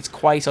appreciate it. I think it's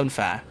quite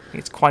unfair.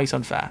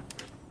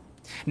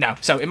 No,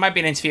 so it might be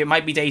an interview. It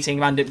might be dating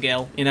Random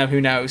Gill. You know,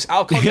 who knows?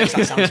 Out of context,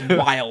 that sounds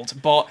wild.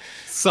 But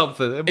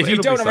Something. if you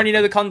don't already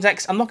know the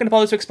context, I'm not going to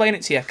bother to explain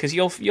it to you because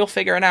you'll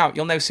figure it out.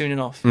 You'll know soon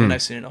enough. So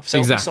Exactly.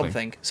 it'll be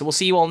something. So we'll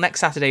see you all next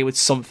Saturday with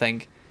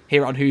something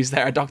here on Who's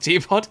There, a Doctor Who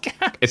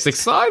podcast. It's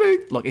exciting.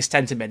 Look, it's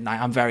 10 to midnight.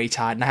 I'm very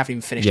tired and I haven't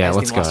even finished Yeah, editing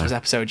let's the last go. of this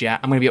episode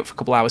yet. I'm going to be up for a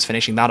couple hours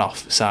finishing that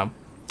off. So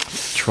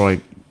Troy,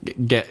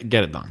 get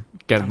it done.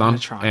 Get it done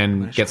try.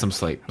 and get some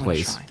sleep, I'm gonna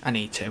please. try. I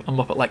need to. I'm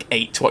up at like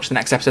 8 to watch the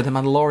next episode of The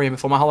Mandalorian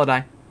before my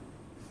holiday.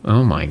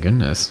 Oh my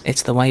goodness.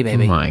 It's the way,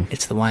 baby. My.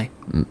 It's the way.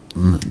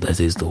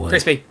 That is the way.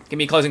 Crispy, give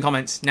me closing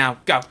comments now.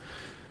 Go.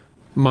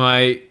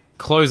 My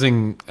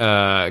closing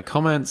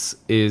comments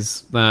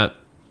is that,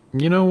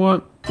 you know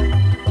what?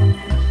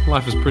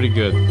 Life is pretty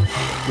good.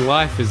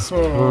 Life is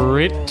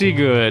pretty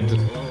good.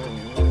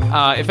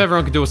 If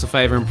everyone could do us a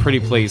favor and pretty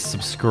please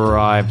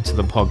subscribe to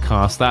the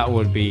podcast, that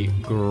would be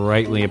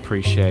greatly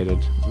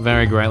appreciated.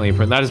 Very greatly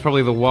appreciated. That is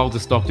probably the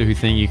wildest Doctor Who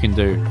thing you can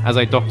do. As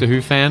a Doctor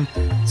Who fan,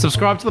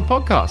 subscribe to the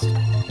podcast.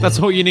 That's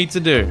all you need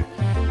to do.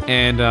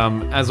 And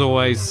as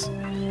always,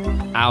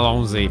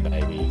 allons-y,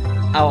 baby.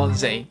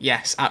 Alonzi,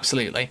 yes,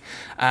 absolutely.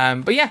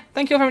 But yeah,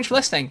 thank you very much for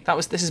listening.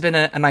 This has been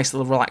a nice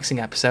little relaxing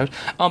episode.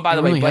 Oh, and by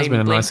the way, really has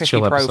been a blame nice, Crispy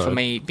chill Pro episode. for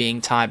me being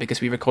tired because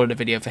we recorded a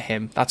video for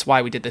him. That's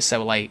why we did this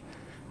so late.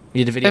 We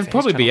did a video. It'll for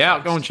his probably be channel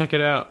out. Go and check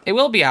it out. It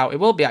will be out.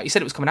 You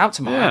said it was coming out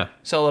tomorrow. Yeah.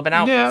 So it'll have been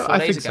out 4 I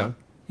days think ago. so.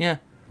 Yeah.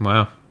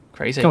 Wow.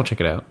 Crazy. Go and check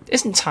it out.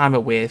 Isn't time a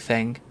weird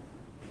thing?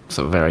 It's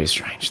a very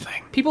strange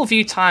thing. People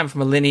view time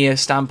from a linear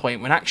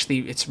standpoint when actually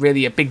it's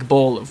really a big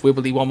ball of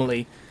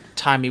wibbly-wobbly,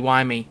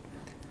 timey-wimey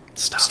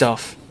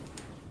stuff.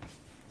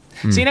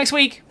 See you next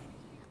week.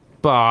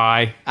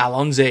 Bye.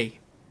 Alonzi.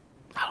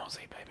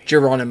 Allons-y, baby.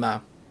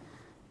 Geronimo.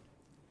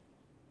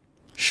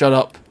 Shut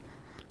up.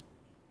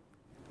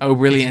 Oh,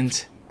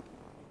 brilliant.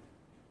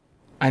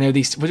 I know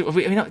these... You're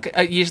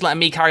just letting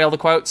me carry all the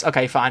quotes?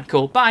 Okay, fine.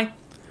 Cool. Bye.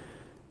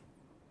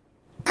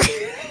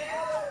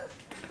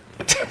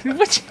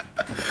 What?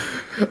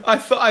 I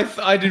thought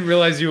I didn't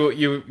realize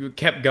you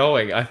kept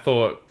going. I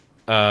thought,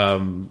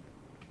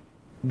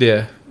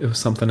 yeah, it was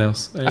something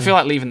else. I feel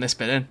like leaving this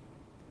bit in.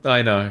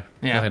 I know.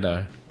 Yeah. I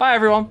know. Bye,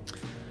 everyone.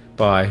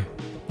 Bye.